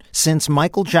chart since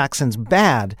Michael Jackson's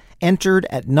Bad entered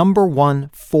at number 1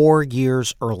 4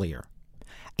 years earlier.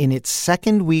 In its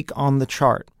second week on the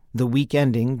chart, the week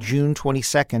ending June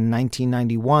 22,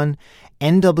 1991,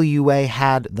 NWA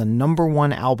had the number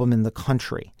 1 album in the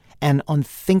country, an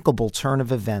unthinkable turn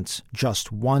of events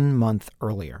just 1 month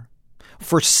earlier.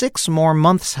 For 6 more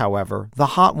months, however,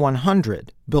 the Hot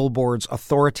 100, Billboard's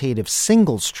authoritative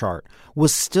singles chart,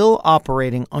 was still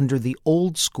operating under the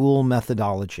old-school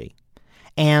methodology.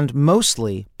 And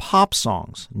mostly, pop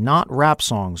songs, not rap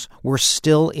songs, were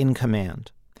still in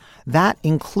command. That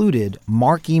included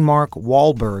Marky Mark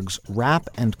Wahlberg's rap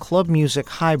and club music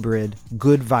hybrid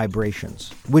Good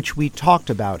Vibrations, which we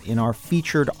talked about in our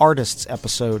featured artists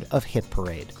episode of Hit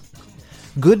Parade.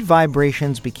 Good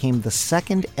Vibrations became the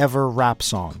second ever rap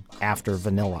song, after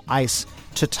Vanilla Ice,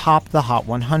 to top the Hot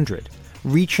 100,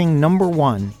 reaching number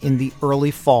 1 in the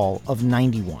early fall of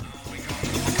 '91.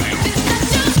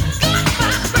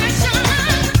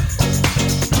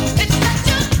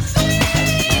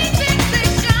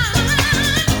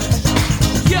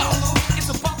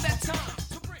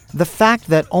 The fact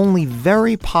that only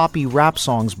very poppy rap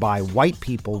songs by white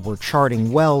people were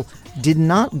charting well did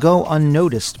not go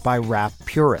unnoticed by rap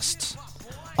purists.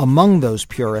 Among those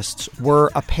purists were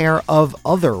a pair of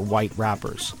other white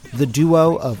rappers, the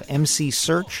duo of MC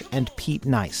Serch and Pete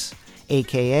Nice,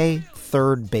 aka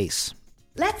Third Bass.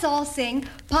 Let's all sing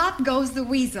Pop Goes the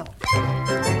Weasel.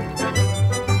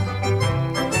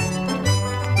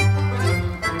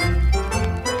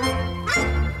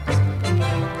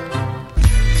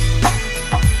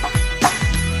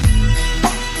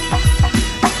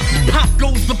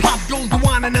 Pop goes the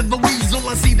wine and the weasel.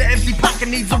 I see the empty pocket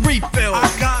needs a refill.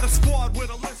 I got a squad with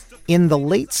a list of... In the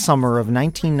late summer of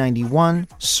 1991,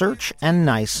 Serch and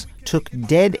Nice took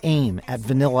dead aim at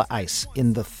Vanilla Ice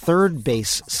in the Third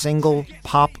Bass single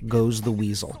Pop Goes the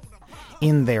Weasel.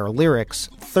 In their lyrics,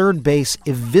 Third Bass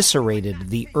eviscerated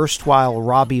the erstwhile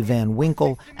Robbie Van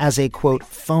Winkle as a, quote,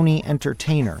 phony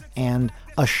entertainer and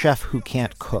a chef who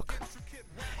can't cook.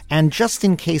 And just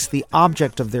in case the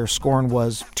object of their scorn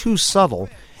was too subtle,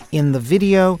 in the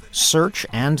video, Serch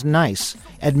and Nice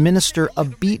administer a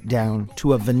beatdown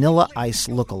to a Vanilla Ice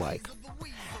lookalike.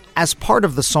 As part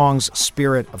of the song's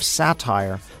spirit of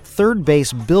satire, Third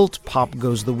Bass built Pop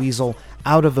Goes the Weasel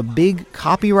out of a big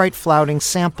copyright-flouting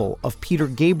sample of Peter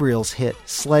Gabriel's hit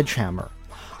Sledgehammer,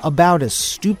 about as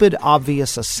stupid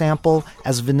obvious a sample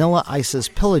as Vanilla Ice's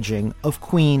pillaging of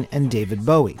Queen and David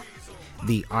Bowie.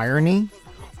 The irony?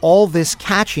 All this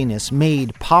catchiness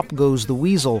made Pop Goes the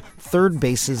Weasel Third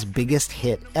Bass's biggest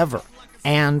hit ever,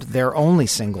 and their only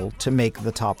single to make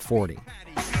the top 40.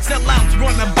 Sellouts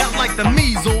run about like the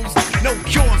measles. No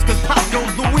cures cause Pop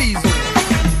goes the weasel.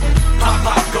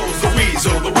 Pop goes the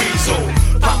weasel, the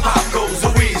weasel. Pop goes the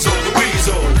weasel, the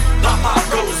weasel.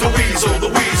 Pop goes the weasel, the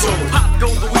weasel. Pop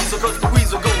goes the weasel cause the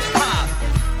weasel goes pop.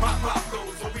 Pop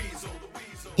goes the weasel, the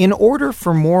weasel. In order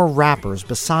for more rappers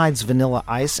besides Vanilla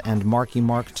Ice and Marky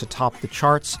Mark to top the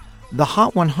charts, the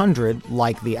Hot 100,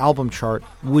 like the album chart,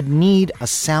 would need a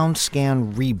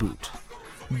SoundScan reboot.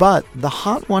 But the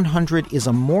Hot 100 is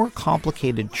a more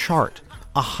complicated chart,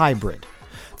 a hybrid.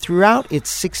 Throughout its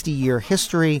 60-year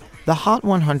history, the Hot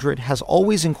 100 has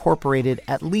always incorporated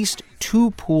at least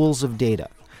two pools of data,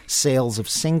 sales of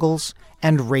singles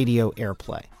and radio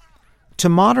airplay. To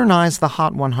modernize the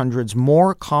Hot 100's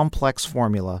more complex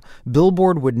formula,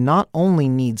 Billboard would not only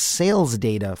need sales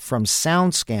data from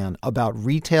SoundScan about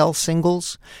retail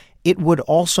singles, it would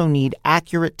also need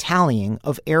accurate tallying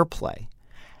of airplay.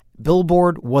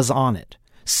 Billboard was on it.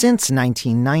 Since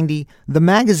 1990, the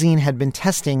magazine had been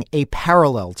testing a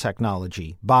parallel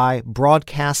technology by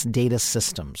Broadcast Data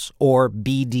Systems, or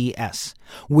BDS,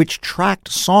 which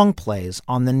tracked song plays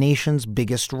on the nation's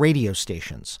biggest radio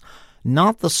stations.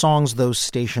 Not the songs those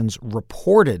stations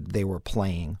reported they were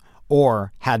playing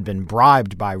or had been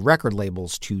bribed by record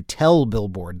labels to tell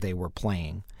Billboard they were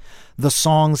playing. The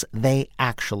songs they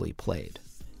actually played.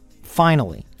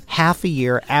 Finally, half a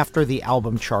year after the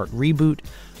album chart reboot,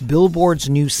 Billboard's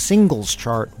new singles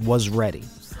chart was ready.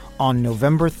 On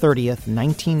November 30th,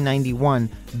 1991,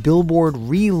 Billboard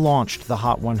relaunched the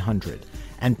Hot 100,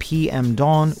 and PM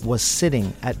Dawn was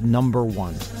sitting at number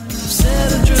 1.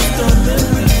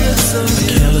 A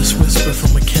careless whisper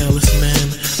from a careless man,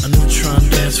 a neutron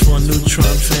dance for a neutron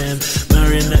fan,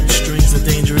 marionette strings are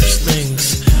dangerous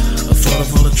things, a thought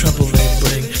of all the trouble they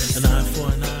bring, an eye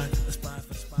for an eye, a spy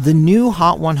for a spy. The new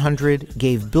Hot 100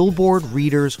 gave Billboard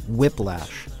readers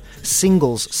whiplash.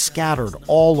 Singles scattered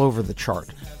all over the chart.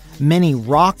 Many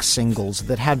rock singles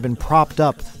that had been propped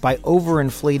up by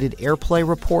overinflated airplay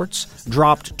reports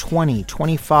dropped 20,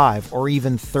 25, or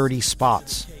even 30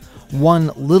 spots.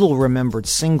 One little-remembered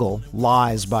single,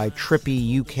 Lies by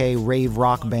trippy UK rave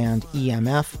rock band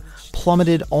EMF,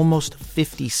 plummeted almost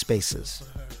 50 spaces.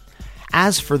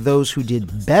 As for those who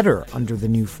did better under the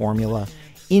new formula,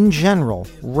 in general,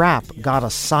 rap got a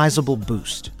sizable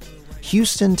boost.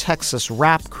 Houston, Texas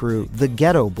rap crew The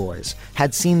Ghetto Boys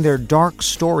had seen their dark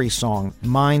story song,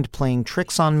 Mind Playing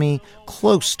Tricks on Me,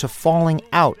 close to falling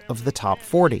out of the top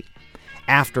 40.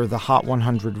 After the Hot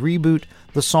 100 reboot,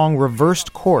 the song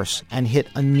reversed course and hit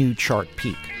a new chart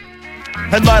peak.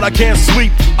 At night I can't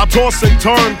sleep, I toss and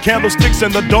turn, candlesticks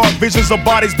in the dark, visions of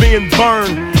bodies being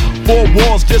burned. Four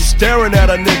walls just staring at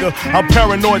a nigga. I'm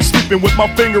paranoid, sleeping with my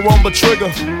finger on the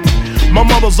trigger. My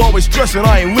mother's always stressing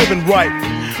I ain't living right,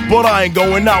 but I ain't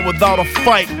going out without a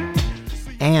fight.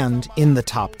 And in the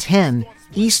top 10,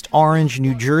 East Orange,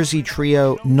 New Jersey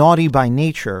trio Naughty by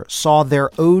Nature saw their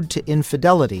Ode to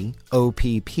Infidelity,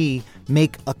 OPP,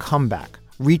 make a comeback,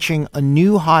 reaching a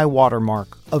new high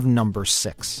watermark of number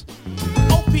 6.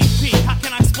 OPP, how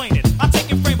can I explain it? I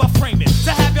take it frame by frame it.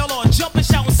 To have y'all on jumping,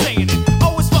 shouting, saying it.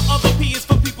 O is for other, P is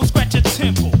for people scratch a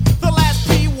temple. The last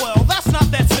P, well, that's not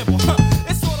that simple.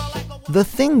 It's sort of like The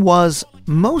thing was,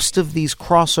 most of these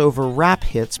crossover rap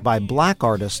hits by black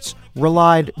artists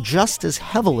relied just as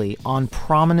heavily on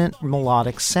prominent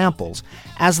melodic samples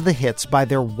as the hits by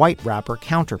their white rapper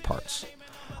counterparts.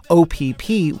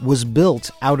 OPP was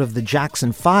built out of the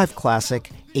Jackson 5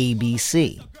 classic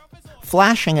ABC.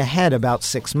 Flashing ahead about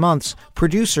 6 months,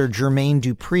 producer Jermaine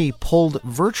Dupri pulled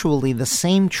virtually the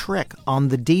same trick on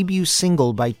the debut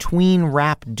single by tween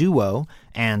rap duo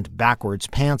and backwards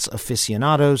pants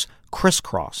aficionados Criss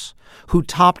Cross, who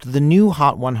topped the new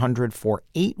Hot 100 for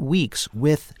 8 weeks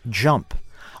with Jump,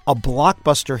 a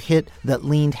blockbuster hit that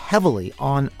leaned heavily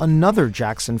on another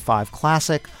Jackson 5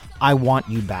 classic, I Want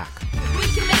You Back.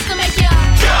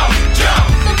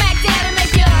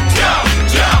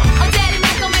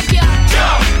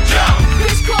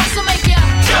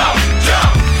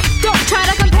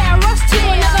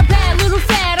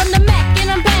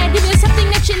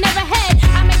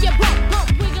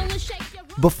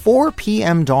 Before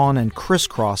PM Dawn and Criss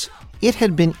Cross, it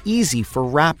had been easy for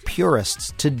rap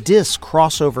purists to diss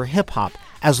crossover hip-hop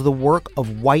as the work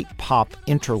of white pop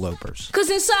interlopers.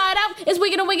 'Cause inside out is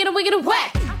wiggin' and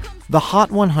whack. The Hot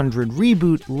 100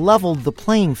 reboot leveled the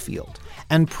playing field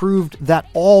and proved that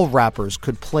all rappers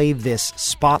could play this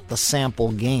spot the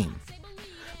sample game.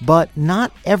 But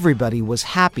not everybody was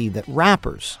happy that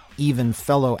rappers, even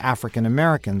fellow African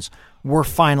Americans, were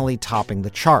finally topping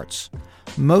the charts.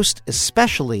 Most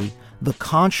especially the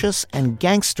conscious and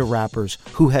gangster rappers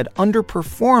who had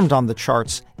underperformed on the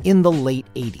charts in the late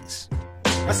 80s.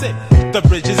 That's it. The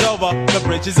bridge is over. The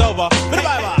bridge is over.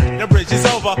 Bye-bye. The bridge is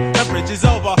over. The bridge is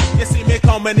over. You see me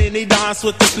coming in the dance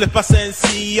with the flipper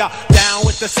sensei. Down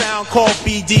with the sound called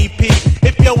BDP.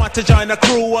 If you want to join the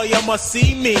crew, well, you must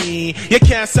see me. You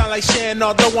can't sound like Shan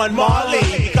or the one Marley.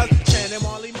 Because Shan and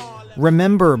Marley.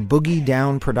 Remember Boogie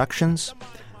Down Productions?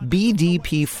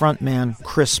 BDP frontman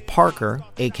Chris Parker,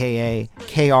 aka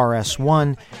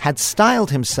KRS-One, had styled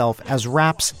himself as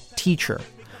rap's teacher,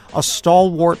 a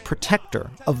stalwart protector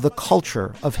of the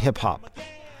culture of hip-hop.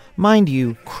 Mind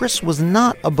you, Chris was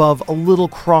not above a little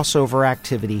crossover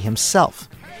activity himself.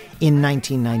 In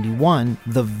 1991,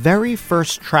 the very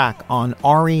first track on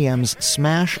R.E.M's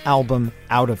smash album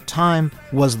Out of Time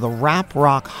was the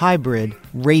rap-rock hybrid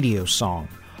Radio Song,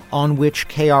 on which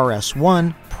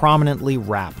KRS-One prominently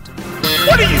rapped.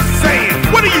 What are you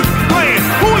saying? What are you playing?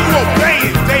 Who are you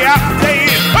obeying day after day in?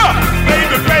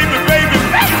 Baby, baby, baby,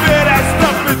 yeah, that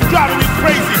stuff is driving me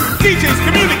crazy. DJs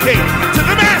communicate to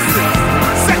the masses.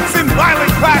 Sex and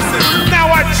violent classes.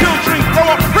 Now our children grow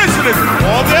up prisoners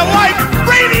all their life.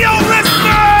 Radio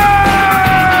listeners!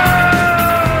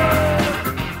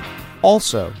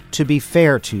 Also, to be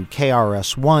fair to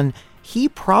KRS-One, he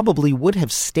probably would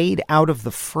have stayed out of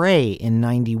the fray in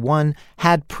 91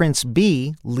 had Prince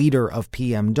B, leader of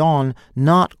PM Dawn,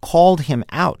 not called him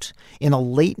out in a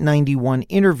late 91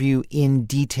 interview in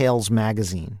Details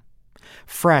magazine.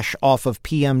 Fresh off of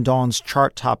PM Dawn's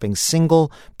chart-topping single,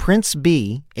 Prince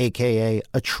B, aka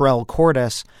Atrell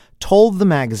Cordes, told the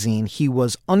magazine he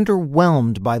was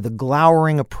underwhelmed by the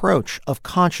glowering approach of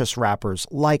conscious rappers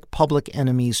like Public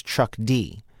Enemy's Chuck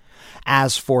D.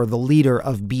 As for the leader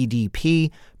of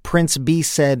BDP, Prince B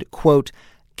said, quote,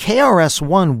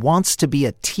 KRS-One wants to be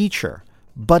a teacher,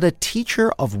 but a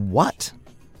teacher of what?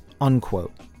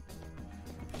 Unquote.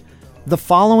 The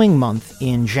following month,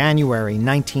 in January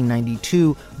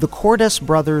 1992, the Cordes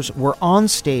brothers were on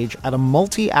stage at a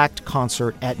multi-act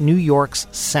concert at New York's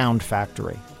Sound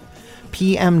Factory.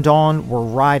 PM Dawn were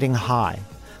riding high.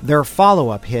 Their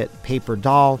follow-up hit, Paper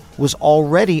Doll, was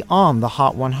already on the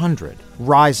Hot 100,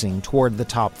 rising toward the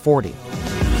top 40.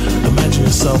 Imagine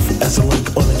yourself as a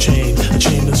link on a chain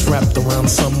that's wrapped around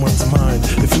someone's mind.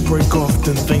 If you break off,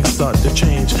 then things start to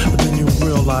change. But then you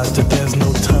realize that there's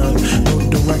no time, no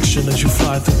direction as you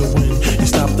fly through the wind. You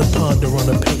stop to ponder on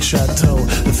a pink chateau.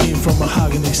 The theme from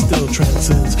Mahogany still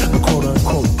transcends. A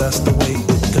quote-unquote, that's the way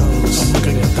it goes. I'm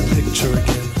looking at the picture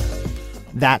again.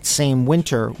 That same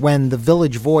winter, when the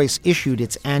Village Voice issued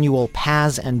its annual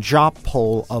Paz and Jop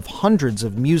poll of hundreds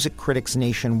of music critics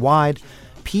nationwide,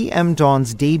 PM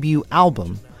Dawn's debut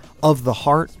album, Of the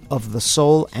Heart, of the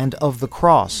Soul, and of the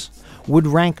Cross, would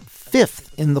rank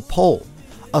 5th in the poll,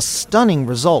 a stunning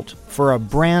result for a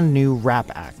brand new rap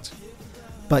act.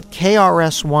 But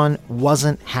KRS-One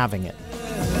wasn't having it.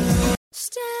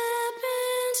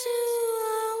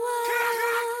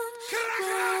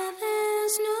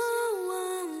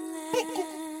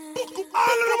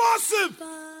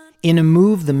 In a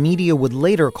move the media would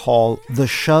later call the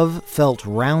shove felt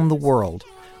round the world,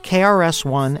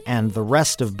 KRS-One and the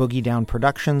rest of Boogie Down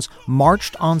Productions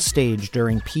marched on stage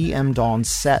during PM Dawn's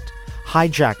set,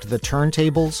 hijacked the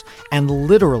turntables, and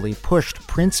literally pushed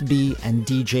Prince B and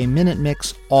DJ Minute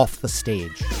Mix off the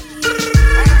stage.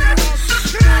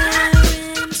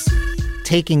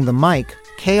 Taking the mic,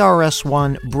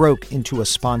 KRS-One broke into a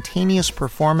spontaneous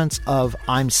performance of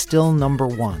I'm Still Number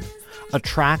One, a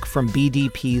track from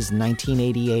BDP's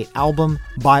 1988 album,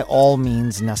 By All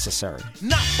Means Necessary.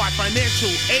 Not by financial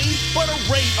aid, but a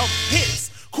rate of hits,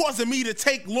 causing me to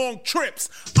take long trips.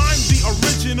 I'm the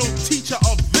original teacher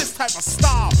of this type of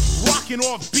style, rocking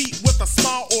off beat with a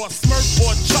smile or a smirk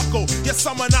or a chuckle. Yes,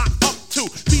 I'm not up to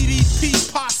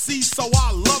BDP posse, so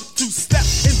I love to step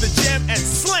in the jam and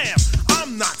slam.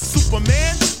 I'm not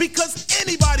Superman, because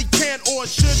anybody can or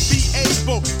should be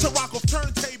able to rock off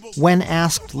turntables. When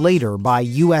asked later by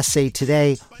USA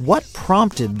Today what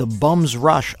prompted the bum's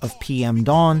rush of PM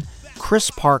Dawn, Chris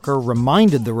Parker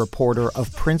reminded the reporter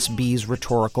of Prince B's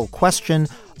rhetorical question,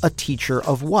 a teacher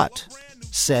of what?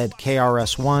 Said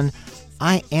KRS-One,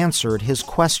 I answered his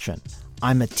question.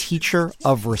 I'm a teacher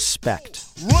of respect.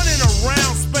 Running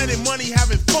around, spending money,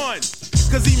 having fun.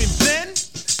 Cause even then,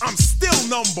 I'm still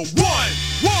number one.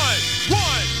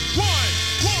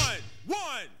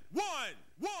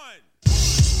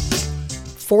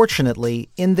 Fortunately,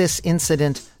 in this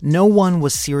incident, no one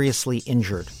was seriously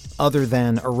injured, other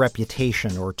than a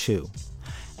reputation or two.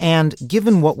 And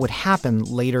given what would happen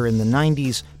later in the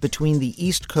 90s between the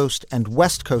East Coast and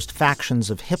West Coast factions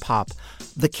of hip-hop,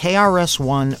 the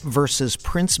KRS-One versus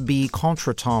Prince B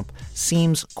contretemps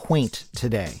seems quaint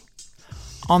today.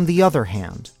 On the other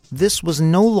hand, this was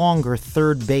no longer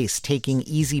third base taking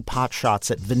easy pot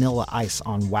shots at Vanilla Ice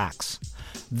on wax.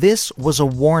 This was a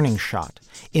warning shot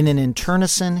in an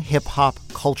internecine hip-hop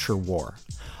culture war,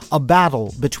 a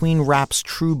battle between rap's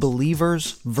true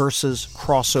believers versus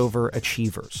crossover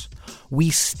achievers. We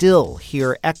still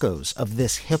hear echoes of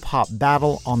this hip-hop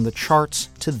battle on the charts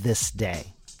to this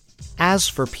day. As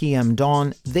for PM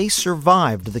Dawn, they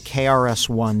survived the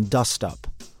KRS-One dust-up.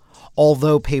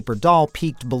 Although Paper Doll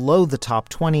peaked below the top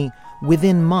 20,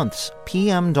 within months,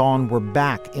 PM Dawn were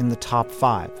back in the top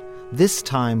 5. This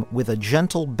time with a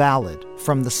gentle ballad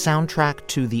from the soundtrack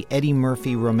to the Eddie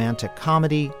Murphy romantic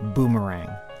comedy Boomerang.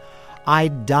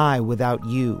 I'd Die Without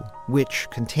You, which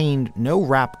contained no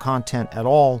rap content at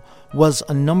all, was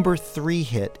a number 3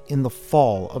 hit in the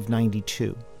fall of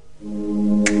 '92.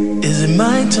 Is it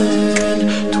my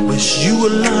turn to wish you were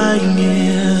lying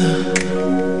here?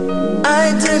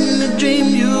 I tend to dream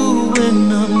you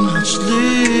when I'm not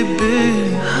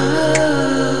sleeping.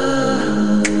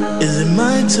 Is it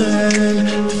my turn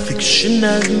to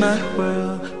fictionize my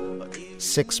world?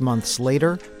 6 months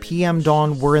later, PM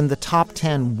Dawn were in the top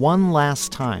 10 one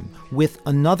last time with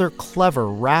another clever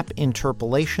rap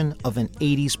interpolation of an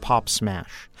 80s pop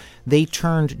smash. They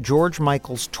turned George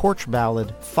Michael's torch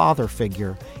ballad, Father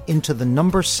Figure, into the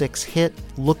number 6 hit,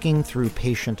 Looking Through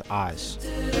Patient Eyes.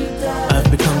 I've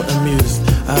become amused,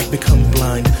 I've become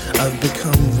blind, I've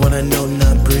become what I know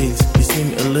not breathe. You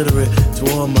seem illiterate to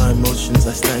all my emotions,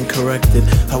 I stand corrected.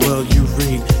 How well you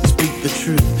read, you speak the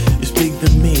truth, you speak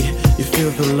to me, you feel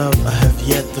the love I have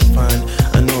yet to find.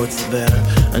 I know it's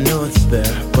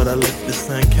there, but I let the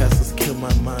sandcastles kill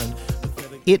my mind.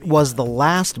 It was the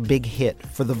last big hit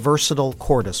for the versatile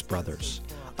Cordes brothers.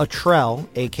 Atrell,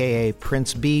 aka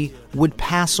Prince B, would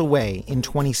pass away in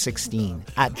 2016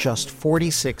 at just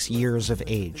 46 years of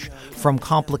age from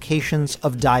complications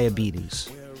of diabetes.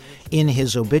 In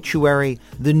his obituary,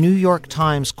 the New York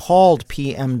Times called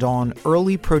PM Dawn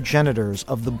early progenitors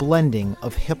of the blending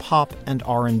of hip-hop and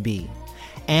R&B,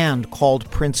 and called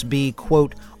Prince B,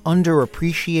 quote,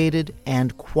 underappreciated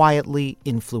and quietly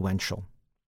influential.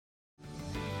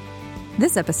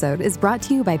 This episode is brought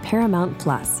to you by Paramount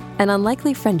Plus. An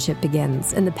unlikely friendship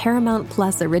begins in the Paramount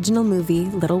Plus original movie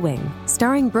Little Wing,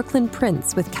 starring Brooklyn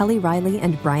Prince with Kelly Riley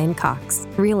and Brian Cox.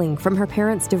 Reeling from her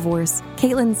parents' divorce,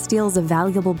 Caitlin steals a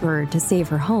valuable bird to save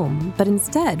her home, but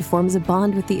instead forms a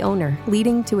bond with the owner,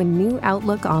 leading to a new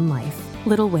outlook on life.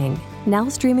 Little Wing, now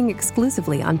streaming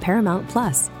exclusively on Paramount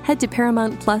Plus. Head to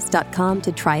ParamountPlus.com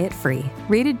to try it free.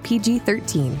 Rated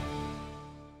PG-13.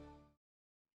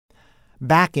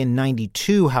 Back in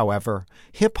 '92, however,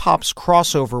 hip-hop's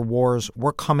crossover wars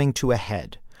were coming to a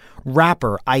head.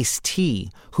 Rapper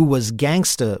Ice-T, who was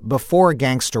gangsta before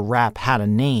gangsta rap had a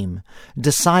name,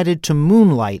 decided to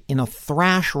moonlight in a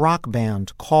thrash rock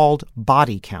band called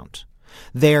Body Count.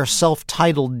 Their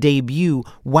self-titled debut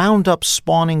wound up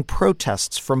spawning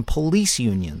protests from police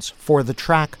unions for the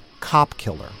track Cop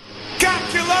Killer. Cop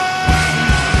Killer!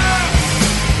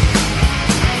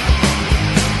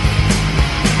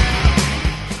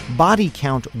 Body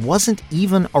Count wasn't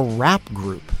even a rap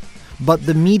group, but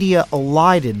the media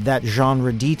elided that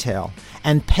genre detail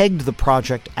and pegged the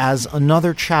project as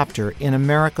another chapter in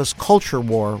America's culture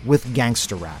war with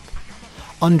gangsta rap.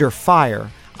 Under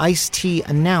fire, Ice-T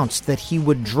announced that he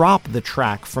would drop the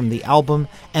track from the album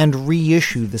and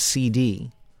reissue the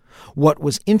CD. What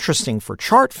was interesting for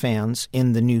chart fans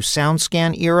in the new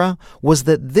SoundScan era was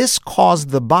that this caused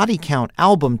the Body Count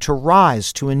album to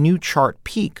rise to a new chart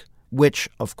peak, which,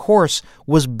 of course,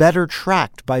 was better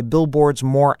tracked by Billboard's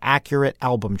more accurate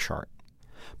album chart.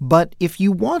 But if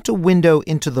you want a window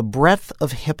into the breadth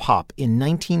of hip-hop in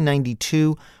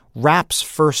 1992, rap's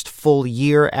first full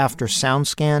year after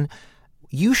SoundScan,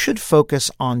 you should focus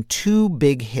on two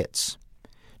big hits.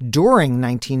 During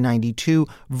 1992,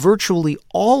 virtually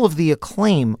all of the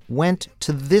acclaim went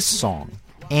to this song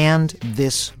and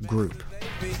this group.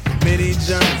 Many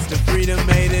journeys to freedom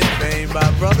made in fame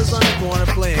by brothers on the corner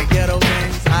playing ghetto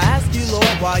games. I ask you, Lord,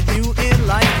 why you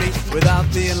enlighten me without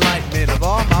the enlightenment of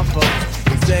all my folks.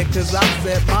 Instead, cause I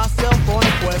set myself on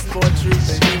a quest for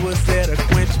truth and he was there to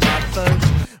quench my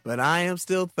thirst. But I am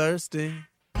still thirsty.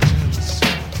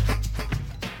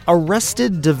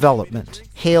 Arrested Development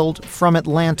hailed from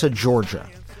Atlanta, Georgia,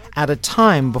 at a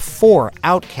time before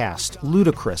Outkast,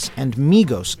 Ludacris, and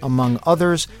Migos, among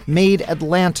others, made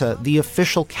Atlanta the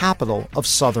official capital of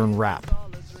Southern rap.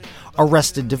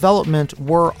 Arrested Development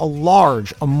were a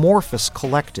large, amorphous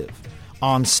collective.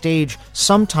 On stage,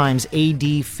 sometimes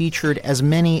AD featured as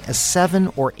many as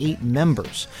 7 or 8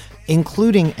 members,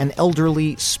 including an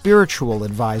elderly spiritual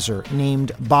advisor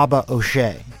named Baba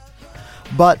O'Shea.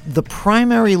 But the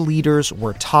primary leaders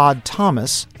were Todd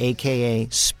Thomas, a.k.a.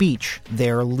 Speech,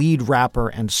 their lead rapper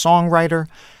and songwriter,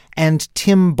 and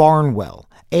Tim Barnwell,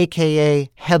 a.k.a.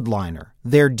 Headliner,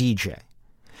 their DJ.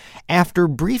 After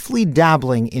briefly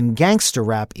dabbling in gangsta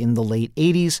rap in the late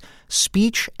 80s,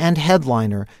 Speech and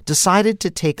Headliner decided to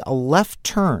take a left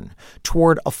turn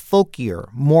toward a folkier,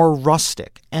 more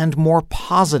rustic, and more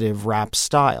positive rap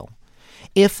style.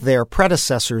 If their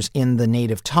predecessors in the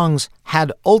native tongues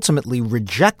had ultimately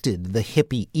rejected the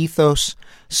hippie ethos,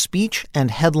 Speech and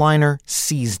Headliner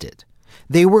seized it.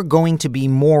 They were going to be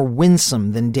more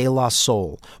winsome than De La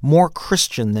Soul, more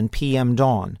Christian than PM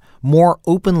Dawn, more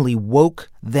openly woke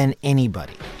than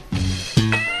anybody.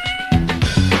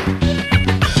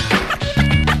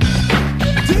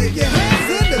 Dig your hands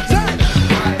in the dirt.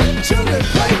 Children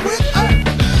play with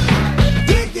earth.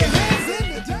 Dig your hands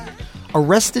in the dirt.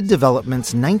 Arrested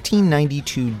Development's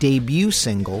 1992 debut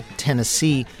single,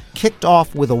 Tennessee, kicked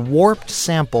off with a warped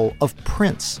sample of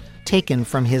Prince, taken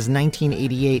from his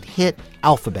 1988 hit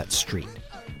Alphabet Street.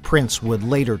 Prince would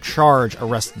later charge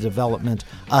Arrested Development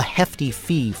a hefty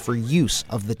fee for use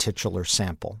of the titular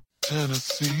sample.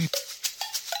 Tennessee,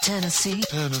 Tennessee,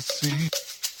 Tennessee,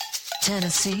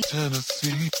 Tennessee,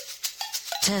 Tennessee,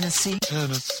 Tennessee,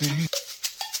 Tennessee,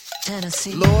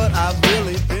 Tennessee. Lord, I've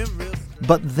really been real.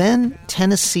 But then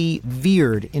Tennessee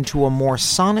veered into a more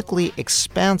sonically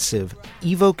expansive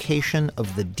evocation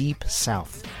of the Deep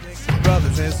South.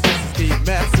 Brothers and sisters keep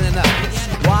messing up.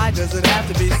 Why does it have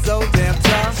to be so damn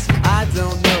tough? I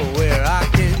don't know where I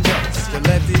can go to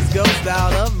let these ghosts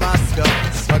out of my skull.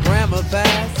 My grandma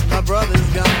passed, my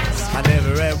brother's gone. I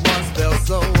never at once felt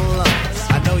so alone.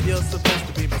 I know you're supposed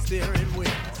to be my steering wheel.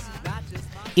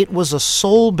 It was a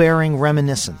soul-bearing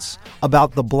reminiscence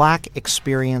about the Black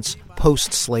experience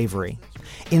post-slavery,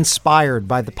 inspired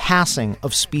by the passing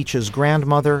of Speech's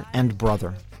grandmother and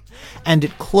brother. And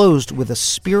it closed with a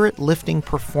spirit-lifting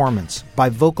performance by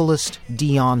vocalist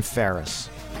Dion Ferris.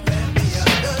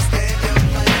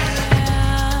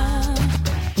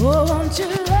 Oh, won't you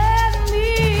let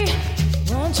me?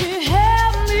 Won't you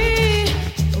help me?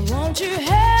 Won't you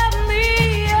help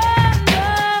me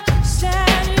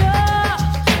understand your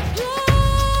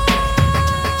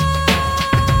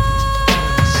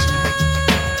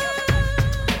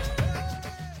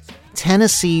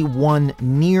Tennessee won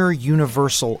near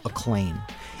universal acclaim.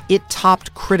 It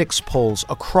topped critics' polls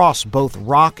across both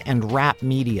rock and rap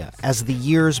media as the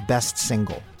year's best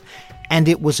single. and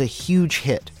it was a huge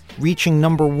hit, reaching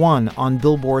number 1 on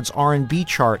Billboard's R&B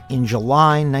chart in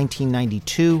July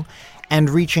 1992 and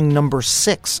reaching number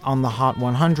 6 on the Hot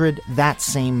 100 that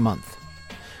same month.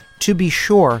 To be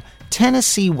sure,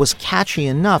 Tennessee was catchy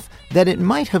enough that it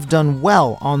might have done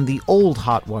well on the old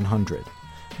Hot 100.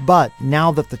 But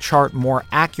now that the chart more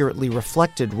accurately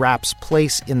reflected rap's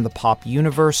place in the pop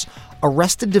universe,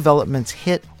 Arrested Development's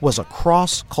hit was a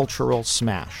cross-cultural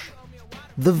smash.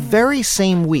 The very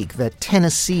same week that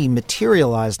Tennessee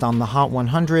materialized on the Hot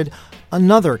 100,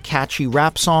 another catchy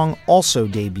rap song also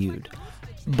debuted.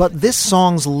 But this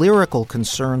song's lyrical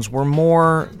concerns were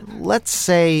more, let's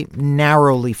say,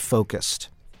 narrowly focused.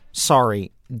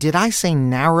 Sorry, did I say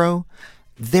narrow?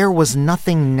 There was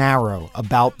nothing narrow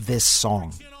about this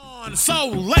song. So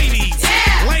ladies,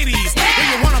 ladies, do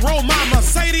you want to roll my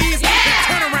Mercedes? Then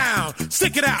turn around,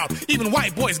 stick it out. Even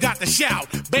white boys got the shout.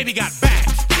 Baby got back.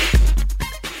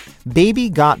 Baby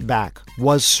Got Back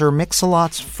was Sir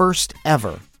Mix-a-Lot's first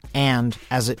ever, and,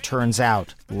 as it turns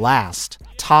out, last,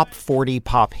 top 40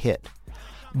 pop hit.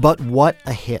 But what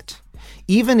a hit.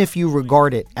 Even if you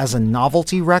regard it as a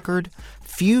novelty record,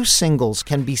 few singles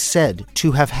can be said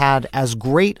to have had as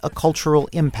great a cultural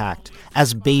impact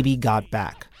as Baby Got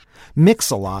Back.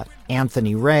 Mix-a-Lot,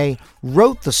 Anthony Ray,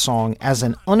 wrote the song as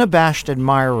an unabashed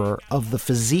admirer of the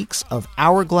physiques of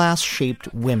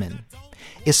hourglass-shaped women,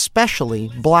 especially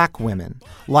black women,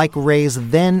 like Ray's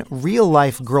then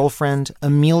real-life girlfriend,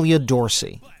 Amelia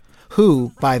Dorsey,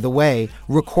 who, by the way,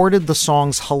 recorded the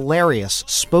song's hilarious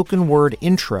spoken-word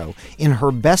intro in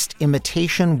her best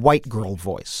imitation white girl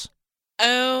voice.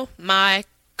 Oh my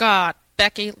God,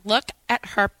 Becky, look at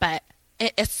her butt.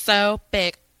 It is so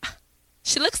big.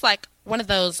 She looks like one of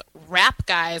those rap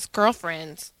guys'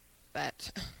 girlfriends. But,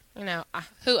 you know,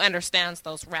 who understands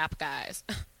those rap guys?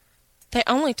 They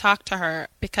only talk to her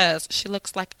because she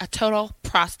looks like a total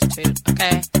prostitute,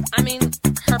 okay? I mean,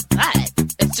 her butt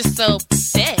is just so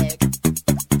big.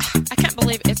 I can't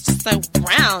believe it's just so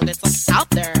round. It's like out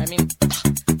there. I mean,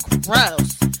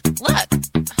 gross. Look.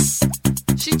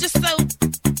 She's just so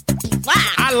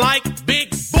black. I like big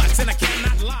butts and I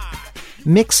cannot lie.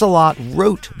 Mix-a-Lot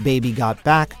wrote Baby Got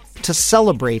Back to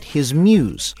celebrate his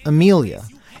muse, Amelia,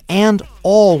 and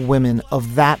all women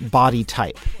of that body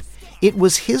type. It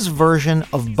was his version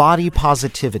of body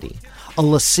positivity, a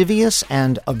lascivious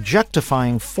and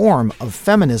objectifying form of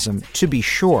feminism, to be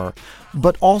sure,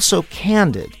 but also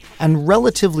candid and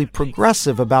relatively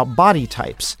progressive about body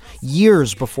types,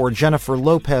 years before Jennifer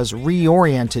Lopez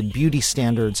reoriented beauty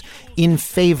standards in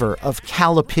favor of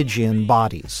Calipigian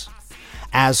bodies.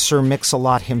 As Sir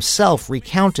Mix-a-Lot himself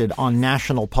recounted on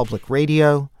National Public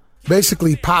Radio,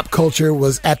 basically pop culture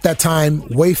was at that time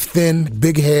waif thin,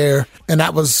 big hair, and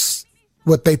that was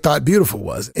what they thought beautiful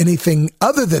was. Anything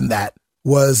other than that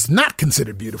was not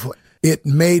considered beautiful. It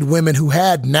made women who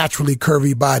had naturally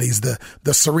curvy bodies,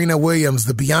 the Serena Williams,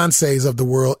 the Beyoncés of the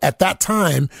world, at that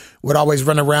time would always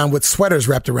run around with sweaters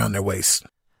wrapped around their waist.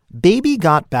 Baby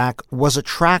Got Back was a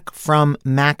track from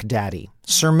Mac Daddy,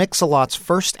 Sir Mix-a-Lot's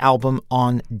first album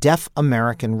on Def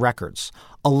American Records,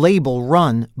 a label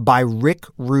run by Rick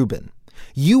Rubin.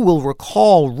 You will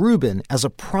recall Rubin as a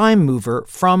prime mover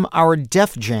from our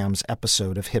Def Jams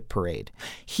episode of Hit Parade.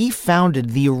 He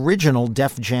founded the original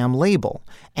Def Jam label,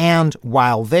 and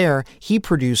while there, he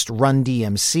produced Run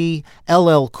DMC,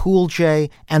 LL Cool J,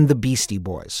 and the Beastie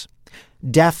Boys.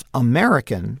 Def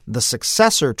American, the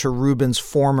successor to Rubin's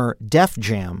former Def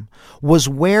Jam, was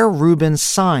where Rubin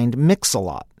signed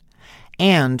Mix-a-Lot.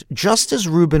 And just as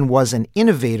Rubin was an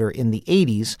innovator in the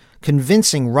 80s,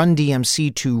 convincing Run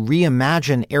DMC to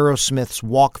reimagine Aerosmith's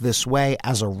Walk This Way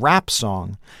as a rap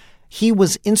song, he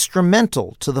was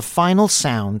instrumental to the final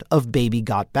sound of Baby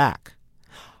Got Back.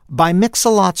 By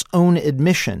Mix-a-Lot's own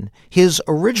admission, his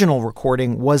original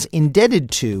recording was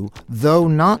indebted to, though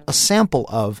not a sample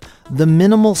of, the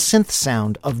minimal synth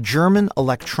sound of German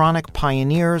electronic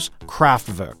pioneers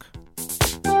Kraftwerk.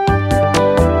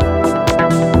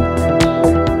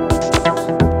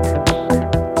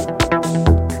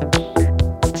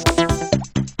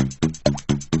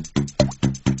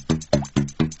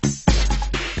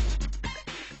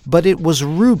 But it was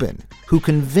Rubin who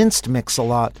convinced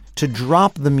Mix-a-Lot to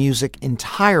drop the music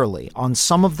entirely on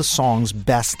some of the song's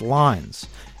best lines,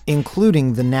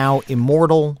 including the now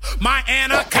immortal, "My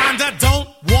anaconda don't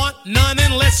want none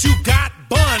unless you got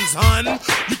buns, hun.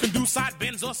 You can do side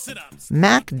bends or sit-ups."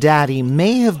 Mac Daddy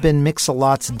may have been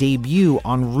Mix-a-Lot's debut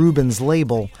on Rubin's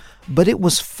label, but it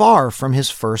was far from his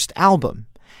first album.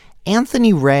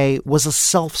 Anthony Ray was a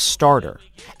self-starter,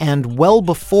 and well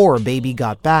before Baby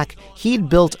Got Back, he'd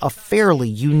built a fairly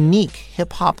unique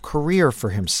hip-hop career for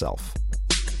himself.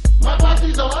 My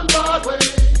party's on Broadway.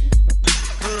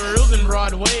 Cruising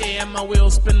Broadway and my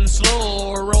wheels spinning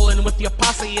slow. Rolling with your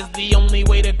posse is the only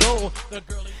way to go.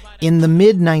 In the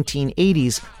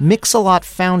mid-1980s, Mix-a-Lot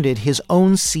founded his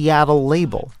own Seattle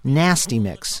label, Nasty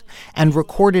Mix, and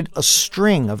recorded a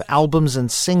string of albums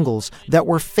and singles that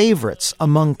were favorites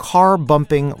among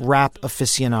car-bumping rap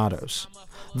aficionados.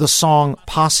 The song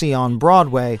Posse on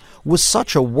Broadway was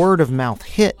such a word-of-mouth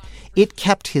hit, it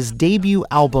kept his debut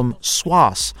album,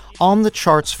 Swass, on the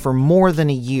charts for more than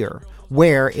a year,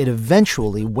 where it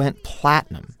eventually went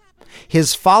platinum.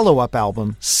 His follow-up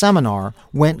album, Seminar,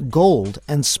 went gold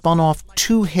and spun off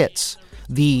 2 hits,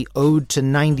 the Ode to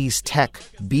 90s Tech,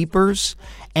 Beepers,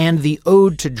 and the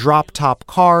Ode to Drop-Top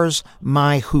Cars,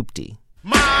 My Hoopty.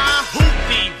 My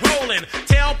hoopty rolling,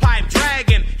 tailpipe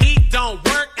dragging, heat don't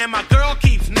work and my girl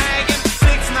keeps nagging.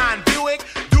 6'9" Buick,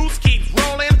 Deuce keeps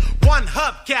rolling, 1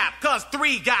 hubcap cause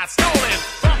 3 got stolen.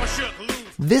 Bumper shook loose.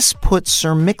 This put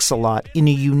Sir Mix-a-Lot in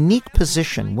a unique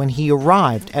position when he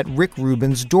arrived at Rick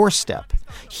Rubin's doorstep.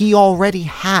 He already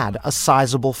had a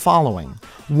sizable following,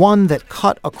 one that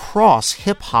cut across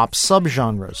hip-hop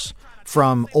subgenres.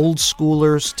 From old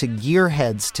schoolers to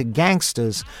gearheads to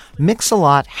gangstas,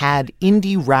 Mix-a-Lot had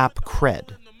indie rap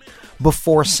cred.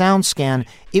 Before SoundScan,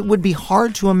 it would be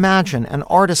hard to imagine an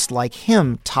artist like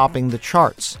him topping the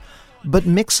charts. But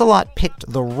Mix-a-Lot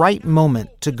picked the right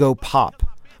moment to go pop.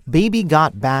 Baby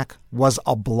Got Back was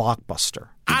a blockbuster.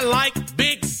 I like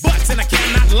big butts and I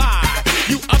cannot lie.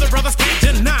 You other brothers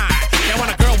can't deny that when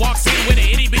a girl walks in with an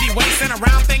itty bitty waist and a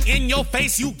round thing in your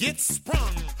face, you get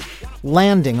sprung.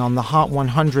 Landing on the Hot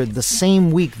 100 the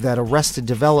same week that Arrested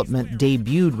Development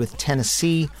debuted with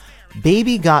Tennessee,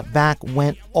 Baby Got Back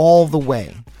went all the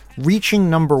way, reaching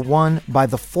number 1 by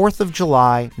the 4th of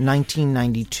July,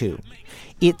 1992.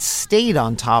 It stayed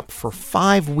on top for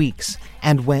 5 weeks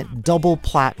and went double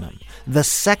platinum, the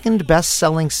second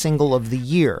best-selling single of the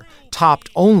year, topped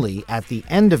only at the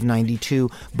end of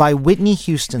 92 by Whitney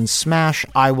Houston's smash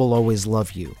I Will Always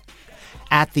Love You.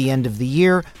 At the end of the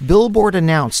year, Billboard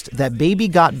announced that Baby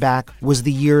Got Back was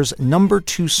the year's number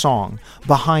 2 song,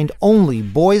 behind only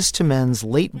Boyz II Men's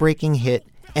late-breaking hit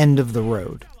End of the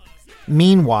Road.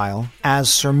 Meanwhile,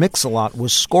 as Sir Mix-a-Lot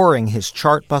was scoring his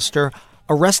chartbuster,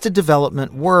 Arrested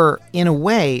Development were, in a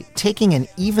way, taking an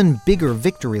even bigger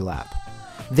victory lap.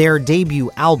 Their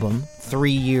debut album,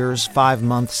 3 Years, 5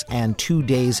 Months, and 2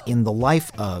 Days in the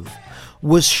Life of,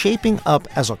 was shaping up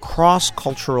as a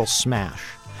cross-cultural smash.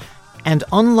 And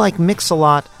unlike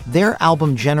Mix-a-Lot, their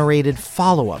album generated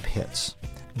follow-up hits.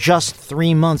 Just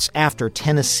 3 months after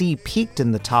Tennessee peaked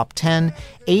in the top 10,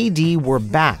 A.D. were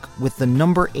back with the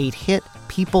number 8 hit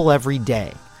People Every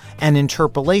Day, an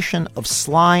interpolation of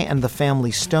Sly and the Family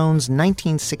Stone's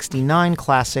 1969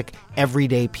 classic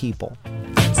Everyday People.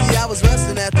 See, I was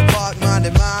resting at the park,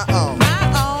 minding my own.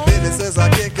 Business as I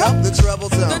kick up the treble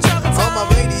tone. On my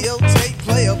radio tape,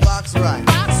 play a box right.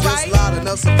 Just loud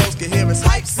enough so folks can hear us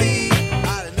hype scene.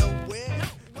 Out of nowhere.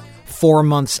 4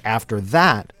 months after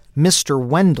that, Mr.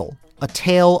 Wendell, a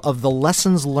tale of the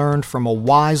lessons learned from a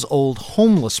wise old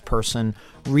homeless person,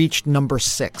 reached number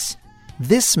 6.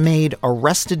 This made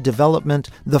Arrested Development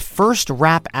the first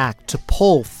rap act to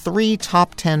pull 3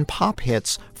 top 10 pop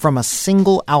hits from a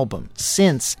single album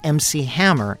since MC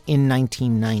Hammer in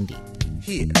 1990.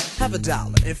 Here, have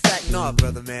 $1. In fact, no,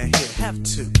 brother man, here, have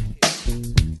 $2.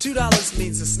 $2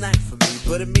 means a snack for me,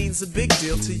 but it means a big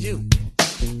deal to you.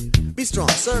 Be strong,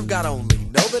 serve God only.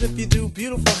 Know that if you do,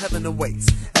 beautiful heaven awaits.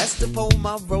 That's the poem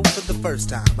I wrote for the first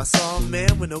time. I saw a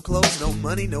man with no clothes, no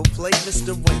money, no plate,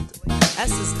 Mr. Wendell.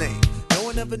 That's his name. No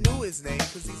one ever knew his name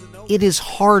because he's a no. It is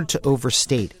hard to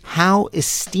overstate how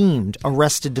esteemed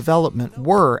Arrested Development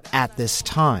were at this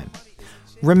time.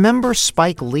 Remember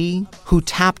Spike Lee, who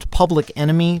tapped Public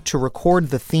Enemy to record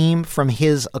the theme from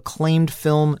his acclaimed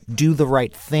film Do the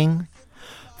Right Thing?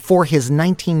 For his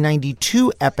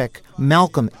 1992 epic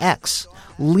Malcolm X,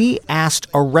 Lee asked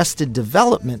Arrested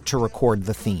Development to record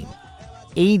the theme.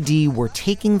 A.D. were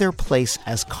taking their place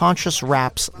as conscious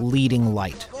rap's leading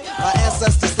light. My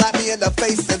ancestors slapped me in the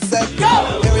face and said, go!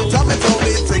 Harry Tubman told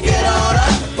me to get on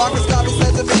up. Marcus Garvey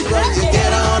said to me, bro, you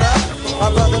get on up.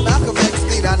 My brother Malcolm X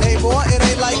need our name, boy. It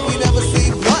ain't like we never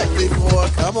seen blood before.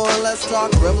 Come on, let's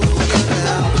talk revolution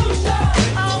now.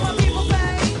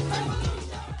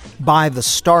 By the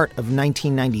start of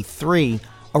 1993,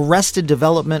 Arrested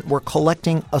Development were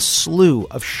collecting a slew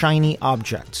of shiny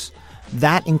objects.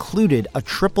 That included a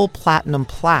triple platinum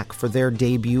plaque for their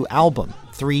debut album,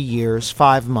 3 Years,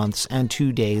 5 Months, and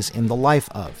 2 Days in the Life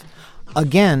of.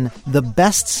 Again, the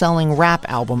best-selling rap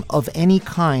album of any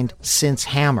kind since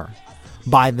Hammer.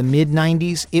 By the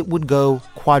mid-90s, it would go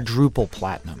quadruple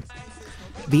platinum.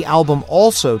 The album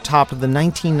also topped the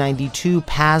 1992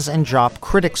 Paz and Jop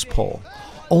Critics Poll,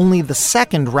 only the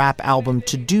second rap album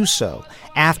to do so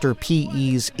after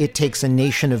P.E.'s It Takes a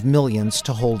Nation of Millions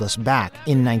to Hold Us Back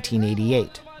in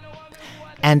 1988.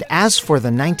 And as for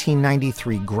the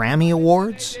 1993 Grammy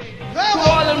Awards,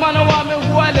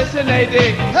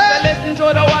 Listen to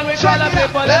the one we call the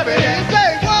people every day.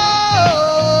 Say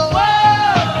whoa,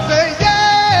 whoa. Say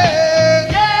yeah,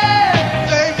 yeah.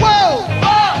 Say whoa,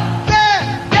 whoa.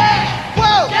 Yeah, yeah.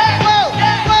 Whoa, yeah. Whoa,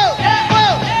 yeah. Whoa, yeah.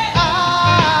 Whoa.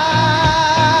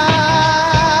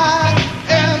 I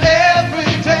am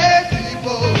everyday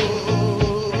people.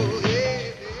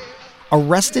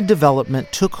 Arrested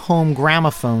Development took home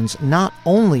gramophones not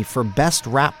only for Best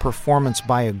Rap Performance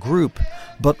by a Group,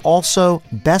 but also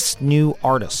Best New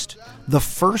Artist, the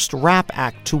first rap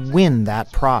act to win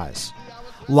that prize.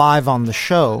 Live on the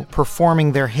show,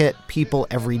 performing their hit People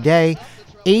Every Day,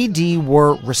 AD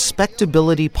were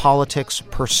respectability politics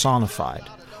personified,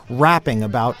 rapping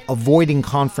about avoiding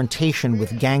confrontation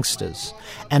with gangsters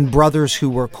and brothers who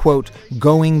were, quote,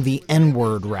 going the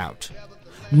N-word route.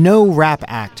 No rap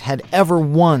act had ever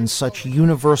won such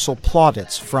universal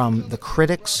plaudits from the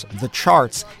critics, the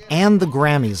charts, and the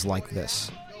Grammys like this.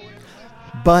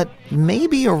 But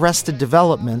maybe Arrested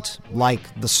Development, like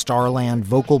the Starland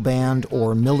Vocal Band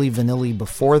or Milli Vanilli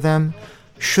before them,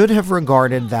 should have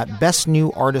regarded that Best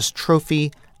New Artist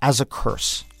trophy as a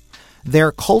curse.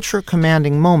 Their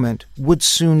culture-commanding moment would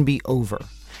soon be over,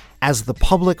 as the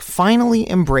public finally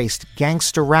embraced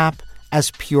gangsta rap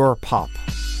as pure pop.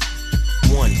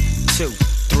 1, 2,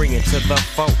 3 into the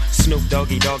 4. Snoop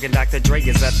Doggy Dogg and Dr. Dre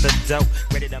is at the dope.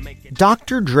 Ready to make it.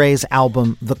 Dr. Dre's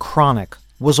album The Chronic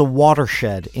was a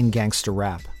watershed in gangsta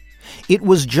rap. It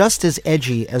was just as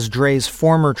edgy as Dre's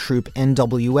former troupe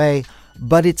NWA,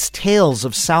 but its tales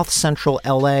of South Central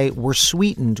LA were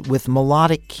sweetened with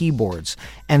melodic keyboards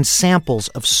and samples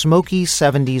of smoky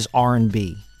 70s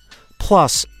R&B.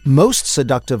 Plus, most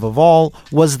seductive of all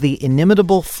was the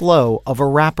inimitable flow of a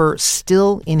rapper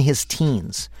still in his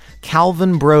teens,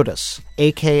 Calvin Brodus,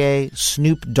 a.k.a.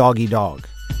 Snoop Doggy Dogg.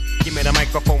 Give me the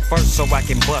microphone first so I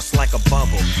can bust like a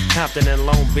bubble. Compton and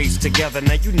Long Beach together,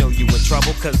 now you know you in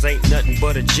trouble, cause ain't nothing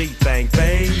but a G thing,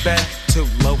 baby. Too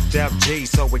loped out G,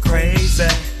 so we crazy.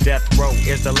 Death Row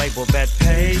is the label that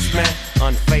pays me.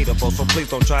 Unfadable, so please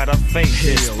don't try to fake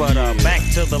this. But back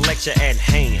to the lecture at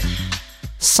hand.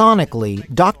 Sonically,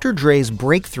 Dr. Dre's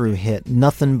breakthrough hit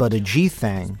Nothing But a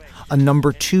G-Thang, a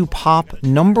number 2 pop,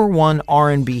 number 1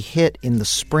 R&B hit in the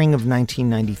spring of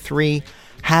 1993,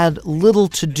 had little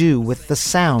to do with the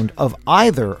sound of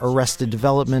either Arrested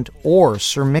Development or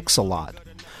Sir Mix-a-Lot.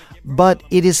 But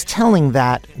it is telling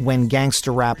that, when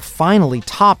gangsta rap finally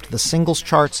topped the singles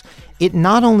charts, it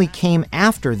not only came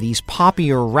after these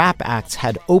poppier rap acts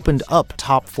had opened up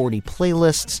top 40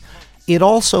 playlists, it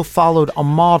also followed a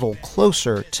model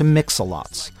closer to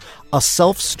Mix-a-Lot's, a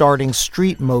self-starting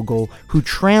street mogul who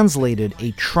translated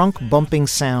a trunk-bumping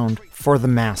sound for the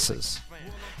masses.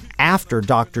 After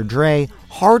Dr. Dre,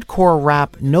 hardcore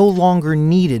rap no longer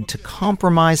needed to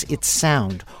compromise its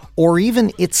sound or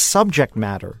even its subject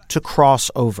matter to cross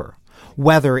over,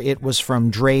 whether it was from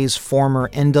Dre's former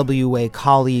NWA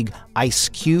colleague Ice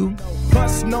Cube,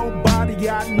 Plus nobody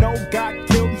I know got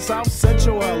killed in South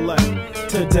Central LA.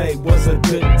 Today was a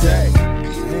good day.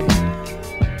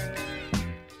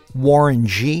 Warren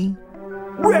G,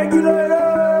 Regulators!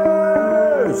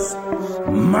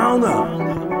 Mount up!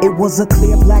 It was a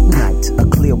clear black night, a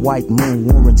clear white moon.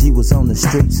 Warren G was on the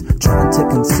streets trying to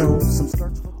consume some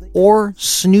skirts. or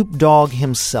Snoop Dogg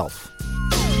himself.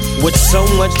 With so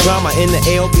much drama in the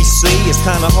LBC, it's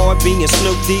kinda hard being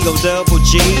Snoop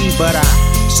D-O-double-G. But I,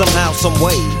 somehow,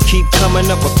 someway, keep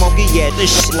coming up with funky, yeah,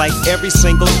 this shit like every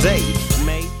single day.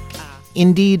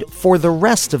 Indeed, for the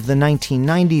rest of the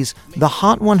 1990s, the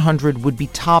Hot 100 would be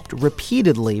topped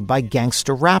repeatedly by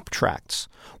gangsta rap tracks,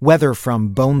 whether from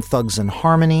Bone Thugs and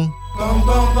Harmony, Boom,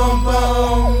 boom, boom,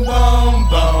 boom, boom, boom,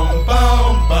 boom,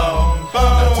 boom, boom.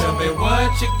 Now tell me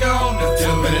what you gonna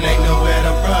do, but it ain't nowhere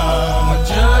to run. When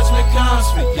judgment comes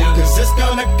for you, 'cause it's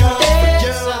gonna come for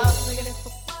you.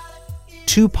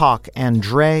 Tupac and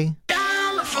Dre,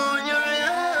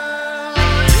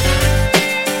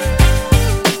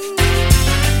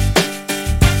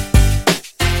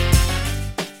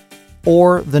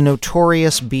 or the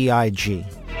notorious B.I.G.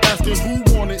 Asking who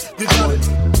want it, did you it,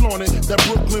 flaunt it, that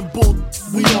Brooklyn bull,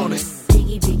 we on it.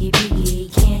 Biggie, biggie,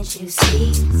 biggie, can't you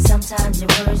see? Sometimes your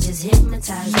words just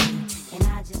hypnotize me, and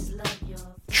I just love your...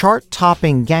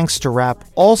 Chart-topping gangsta rap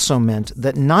also meant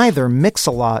that neither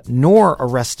Mix-a-Lot nor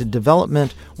Arrested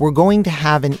Development were going to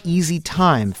have an easy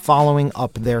time following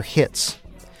up their hits.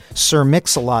 Sir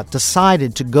Mix-a-Lot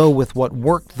decided to go with what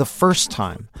worked the first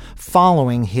time,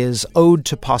 following his Ode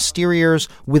to Posteriors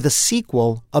with a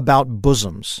sequel about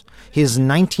bosoms. His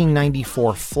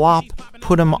 1994 flop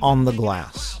put him on the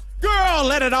glass. Girl,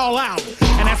 let it all out.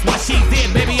 And that's what she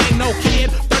did, baby, ain't no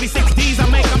kid. 36 D's, I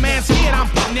make a man's kid. I'm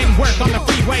putting in work on the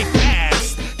freeway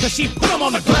fast. Cause she put him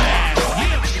on the glass.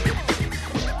 Yeah.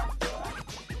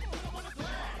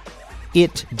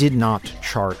 It did not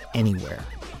chart anywhere.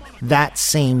 That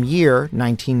same year,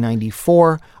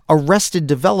 1994, Arrested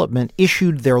Development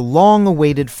issued their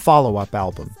long-awaited follow-up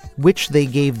album, which they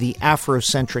gave the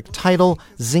Afrocentric title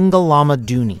Zingalama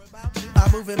Dooney.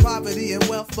 I move in poverty and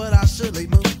wealth, but I surely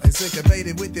move. And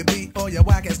syncopated with your beat or your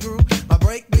whack ass groove. My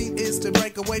break beat is to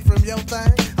break away from your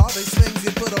thing. All these things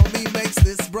you put on me makes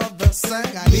this brother sing.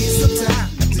 I need some time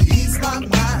to ease my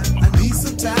mind. I need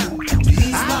some time to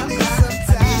ease my mind.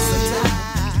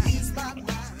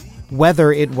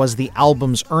 Whether it was the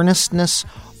album's earnestness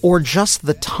or just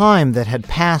the time that had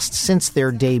passed since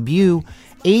their debut,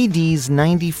 AD's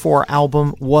 94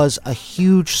 album was a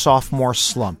huge sophomore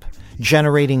slump,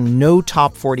 generating no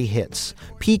top 40 hits,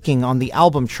 peaking on the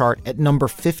album chart at number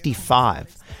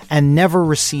 55, and never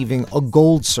receiving a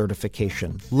gold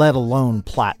certification, let alone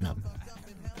platinum.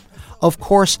 Of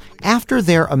course, after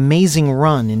their amazing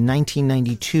run in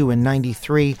 1992 and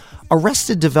 93,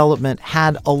 Arrested Development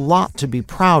had a lot to be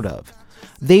proud of.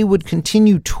 They would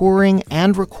continue touring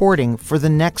and recording for the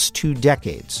next 2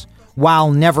 decades, while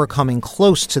never coming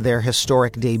close to their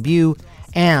historic debut,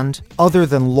 and, other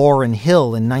than Lauryn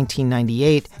Hill in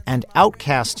 1998 and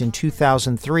Outkast in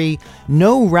 2003,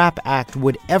 no rap act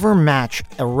would ever match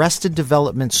Arrested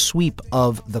Development's sweep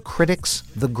of the critics,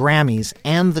 the Grammys,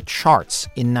 and the charts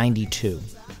in 92.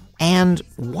 And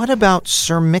what about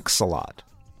Sir Mix-a-Lot?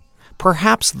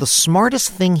 Perhaps the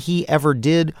smartest thing he ever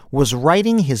did was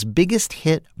writing his biggest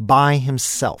hit by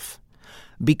himself.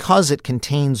 Because it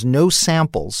contains no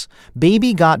samples,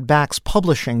 Baby Got Back's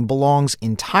publishing belongs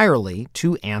entirely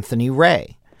to Anthony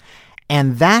Ray.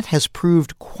 And that has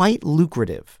proved quite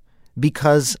lucrative,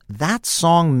 because that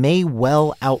song may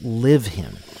well outlive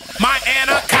him. My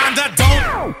anaconda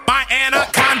don't, my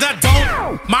anaconda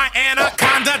don't, my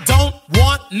anaconda don't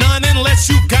want none unless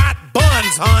you got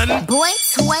buns, hun. Boy,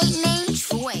 toy named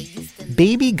Troy.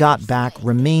 Baby Got Back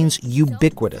remains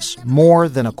ubiquitous more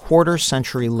than a quarter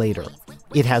century later.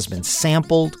 It has been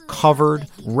sampled, covered,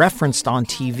 referenced on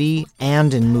TV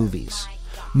and in movies.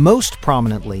 Most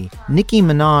prominently, Nicki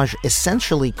Minaj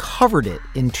essentially covered it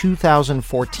in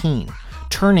 2014,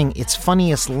 turning its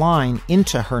funniest line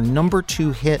into her number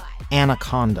 2 hit,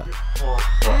 Anaconda.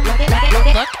 Look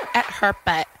at her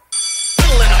butt.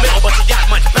 Little in the middle, but you got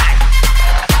much back.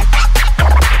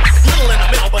 Little in the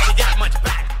middle, but you got much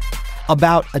back.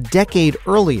 About a decade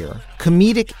earlier,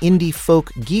 comedic indie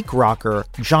folk geek rocker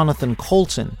Jonathan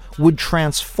Coulton would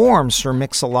transform Sir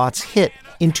Mix-a-Lot's hit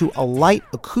into a light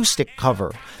acoustic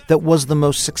cover that was the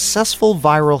most successful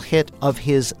viral hit of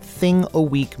his Thing a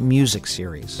Week music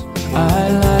series. I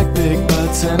like big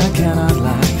butts and I cannot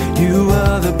lie. You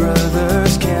other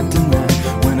brothers can't deny.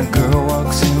 When a girl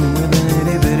walks in with an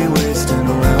itty bitty waist and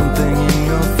a round thing in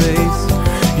your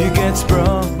face, you get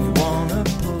sprung, you wanna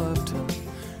pull up to me.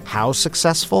 How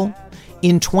successful?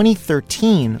 In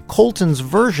 2013, Coulton's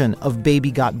version of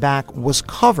Baby Got Back was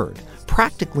covered,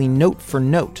 practically note for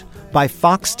note, by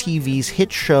Fox TV's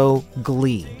hit show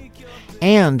Glee.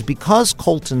 And because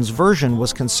Coulton's version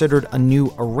was considered a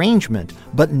new arrangement,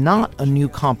 but not a new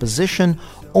composition,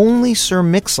 only Sir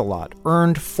Mix-a-Lot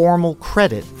earned formal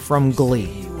credit from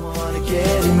Glee.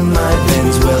 Get into my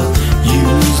Benz, well,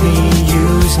 use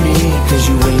me, cause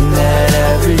you ain't that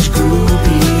average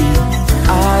groupie.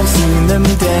 I've seen them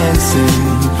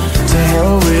dancing, to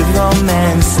hell with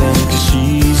romancing, cause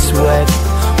she's wet,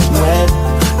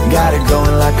 got it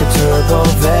going like a turbo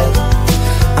vet.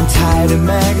 I'm tired of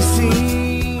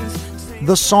magazines.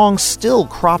 The song still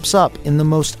crops up in the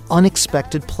most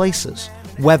unexpected places,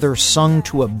 whether sung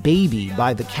to a baby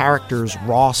by the characters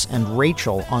Ross and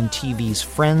Rachel on TV's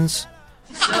Friends.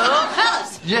 So,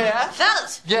 fellas. Yeah?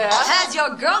 Fellas. Yeah? Has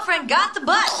your girlfriend got the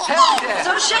butt? Hell yeah.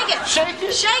 So shake it. Shake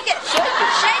it. Shake it. Shake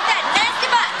it. Shake that nasty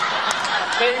butt.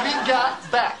 Baby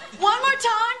Got Back. One more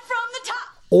time from the top.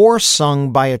 Or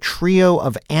sung by a trio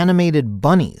of animated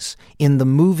bunnies in the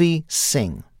movie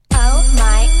Sing. Oh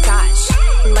my gosh,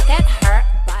 look at her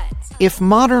butt. If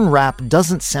modern rap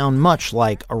doesn't sound much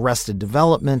like Arrested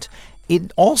Development,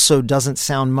 it also doesn't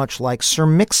sound much like Sir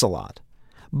Mix-a-Lot.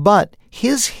 But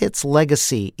his hits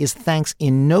legacy is thanks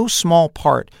in no small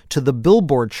part to the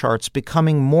Billboard charts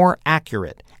becoming more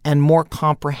accurate and more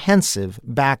comprehensive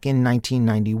back in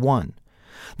 1991.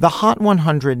 The Hot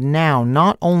 100 now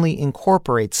not only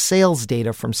incorporates sales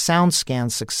data from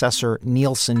SoundScan's successor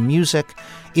Nielsen Music,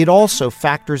 it also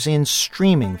factors in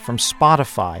streaming from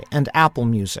Spotify and Apple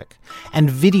Music, and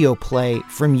video play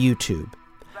from YouTube.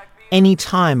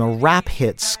 Anytime a rap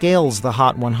hit scales the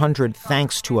Hot 100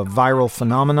 thanks to a viral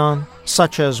phenomenon,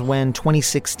 such as when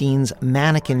 2016's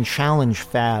Mannequin Challenge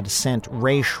fad sent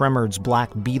Ray Shremmerd's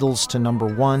Black Beatles to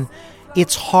 #1,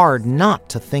 it's hard not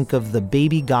to think of the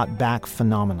Baby Got Back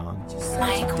phenomenon.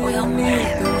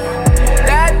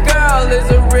 That girl is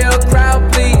a real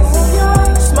crowd, please.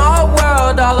 Small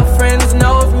world, all her friends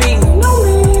know of me.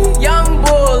 Young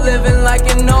bull living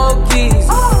like an old geese.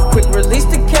 Quick release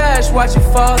the cash, watch it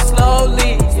fall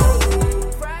slowly.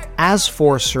 As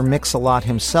for Sir Mix-a-Lot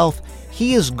himself,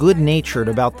 he is good-natured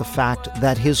about the fact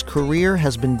that his career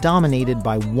has been dominated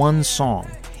by one song,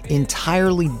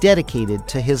 entirely dedicated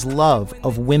to his love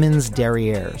of women's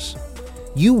derrieres.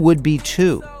 You would be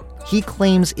too. He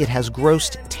claims it has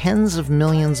grossed tens of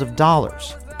millions of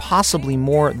dollars, possibly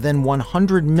more than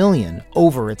 100 million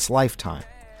over its lifetime.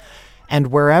 And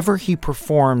wherever he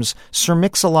performs, Sir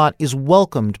Mix-a-Lot is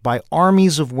welcomed by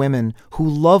armies of women who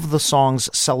love the song's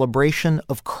celebration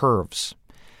of curves.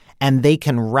 And they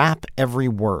can rap every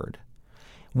word.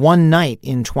 One night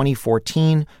in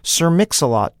 2014, Sir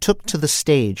Mix-a-Lot took to the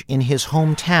stage in his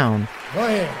hometown,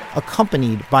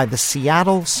 accompanied by the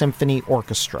Seattle Symphony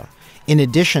Orchestra, in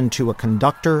addition to a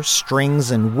conductor,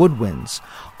 strings, and woodwinds,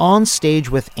 on stage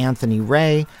with Anthony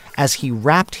Ray as he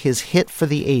rapped his hit for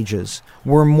the ages,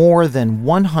 were more than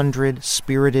 100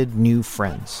 spirited new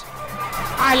friends.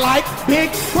 I like big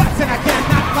butts and I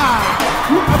cannot lie.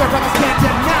 You other brothers can't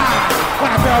deny.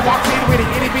 When a girl walks in with an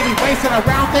itty bitty waist and a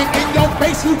round thing in your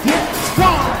face, you get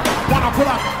strong. Wanna pull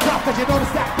up tough cause you notice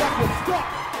that was strong.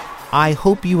 I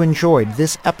hope you enjoyed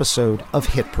this episode of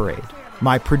Hit Parade.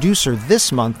 My producer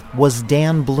this month was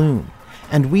Dan Bloom,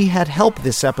 and we had help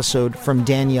this episode from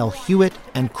Danielle Hewitt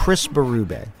and Chris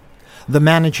Berube. The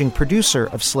managing producer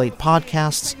of Slate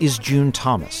Podcasts is June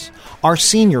Thomas. Our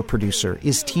senior producer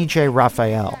is TJ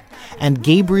Raphael, and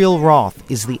Gabriel Roth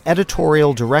is the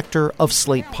editorial director of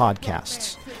Slate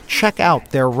Podcasts. Check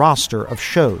out their roster of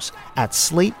shows at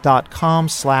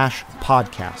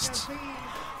slate.com/podcasts.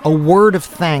 A word of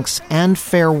thanks and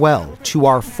farewell to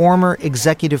our former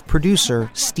executive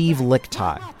producer, Steve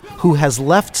Lickteig, who has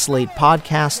left Slate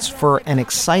Podcasts for an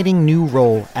exciting new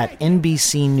role at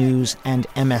NBC News and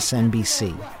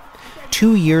MSNBC.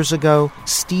 2 years ago,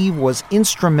 Steve was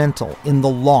instrumental in the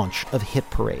launch of Hit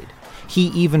Parade. He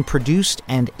even produced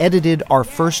and edited our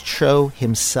first show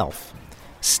himself.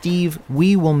 Steve,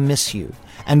 we will miss you,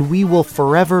 and we will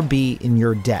forever be in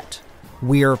your debt.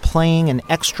 We are playing an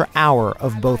extra hour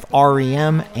of both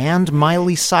REM and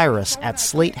Miley Cyrus at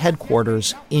Slate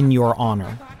headquarters in your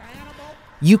honor.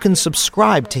 You can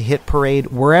subscribe to Hit Parade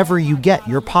wherever you get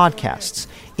your podcasts,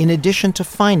 in addition to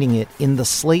finding it in the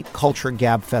Slate Culture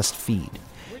Gabfest feed.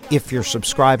 If you're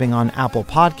subscribing on Apple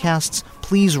Podcasts,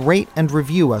 please rate and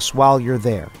review us while you're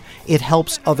there. It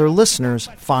helps other listeners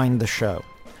find the show.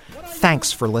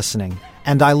 Thanks for listening,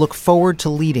 and I look forward to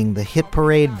leading the Hit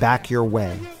Parade back your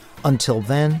way. Until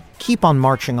then, keep on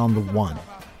marching on the one.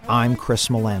 I'm Chris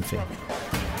Molanphy.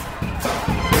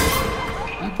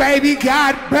 Baby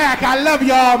got back. I love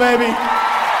y'all, baby.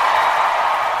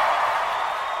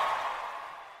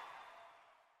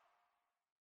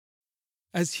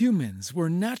 As humans, we're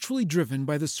naturally driven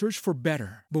by the search for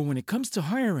better. But when it comes to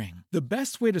hiring, the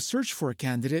best way to search for a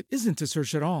candidate isn't to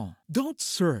search at all. Don't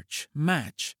search,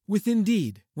 match with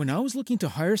Indeed. When I was looking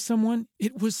to hire someone,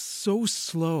 it was so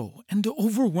slow and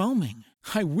overwhelming.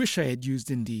 I wish I had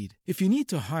used Indeed. If you need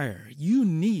to hire, you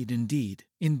need Indeed.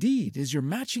 Indeed is your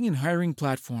matching and hiring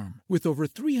platform with over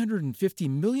 350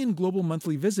 million global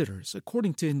monthly visitors,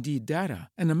 according to Indeed data,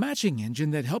 and a matching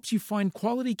engine that helps you find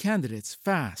quality candidates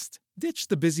fast. Ditch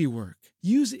the busy work.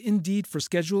 Use Indeed for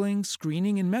scheduling,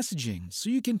 screening, and messaging so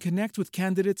you can connect with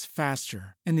candidates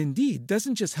faster. And Indeed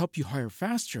doesn't just help you hire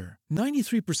faster.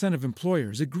 93% of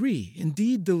employers agree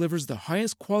Indeed delivers the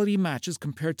highest quality matches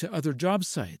compared to other job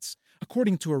sites,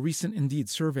 according to a recent Indeed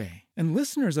survey. And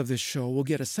listeners of this show will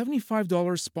get a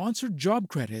 $75 sponsored job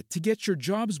credit to get your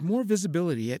jobs more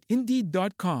visibility at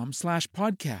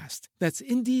Indeed.com/podcast. That's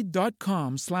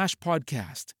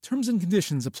Indeed.com/podcast. Terms and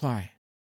conditions apply.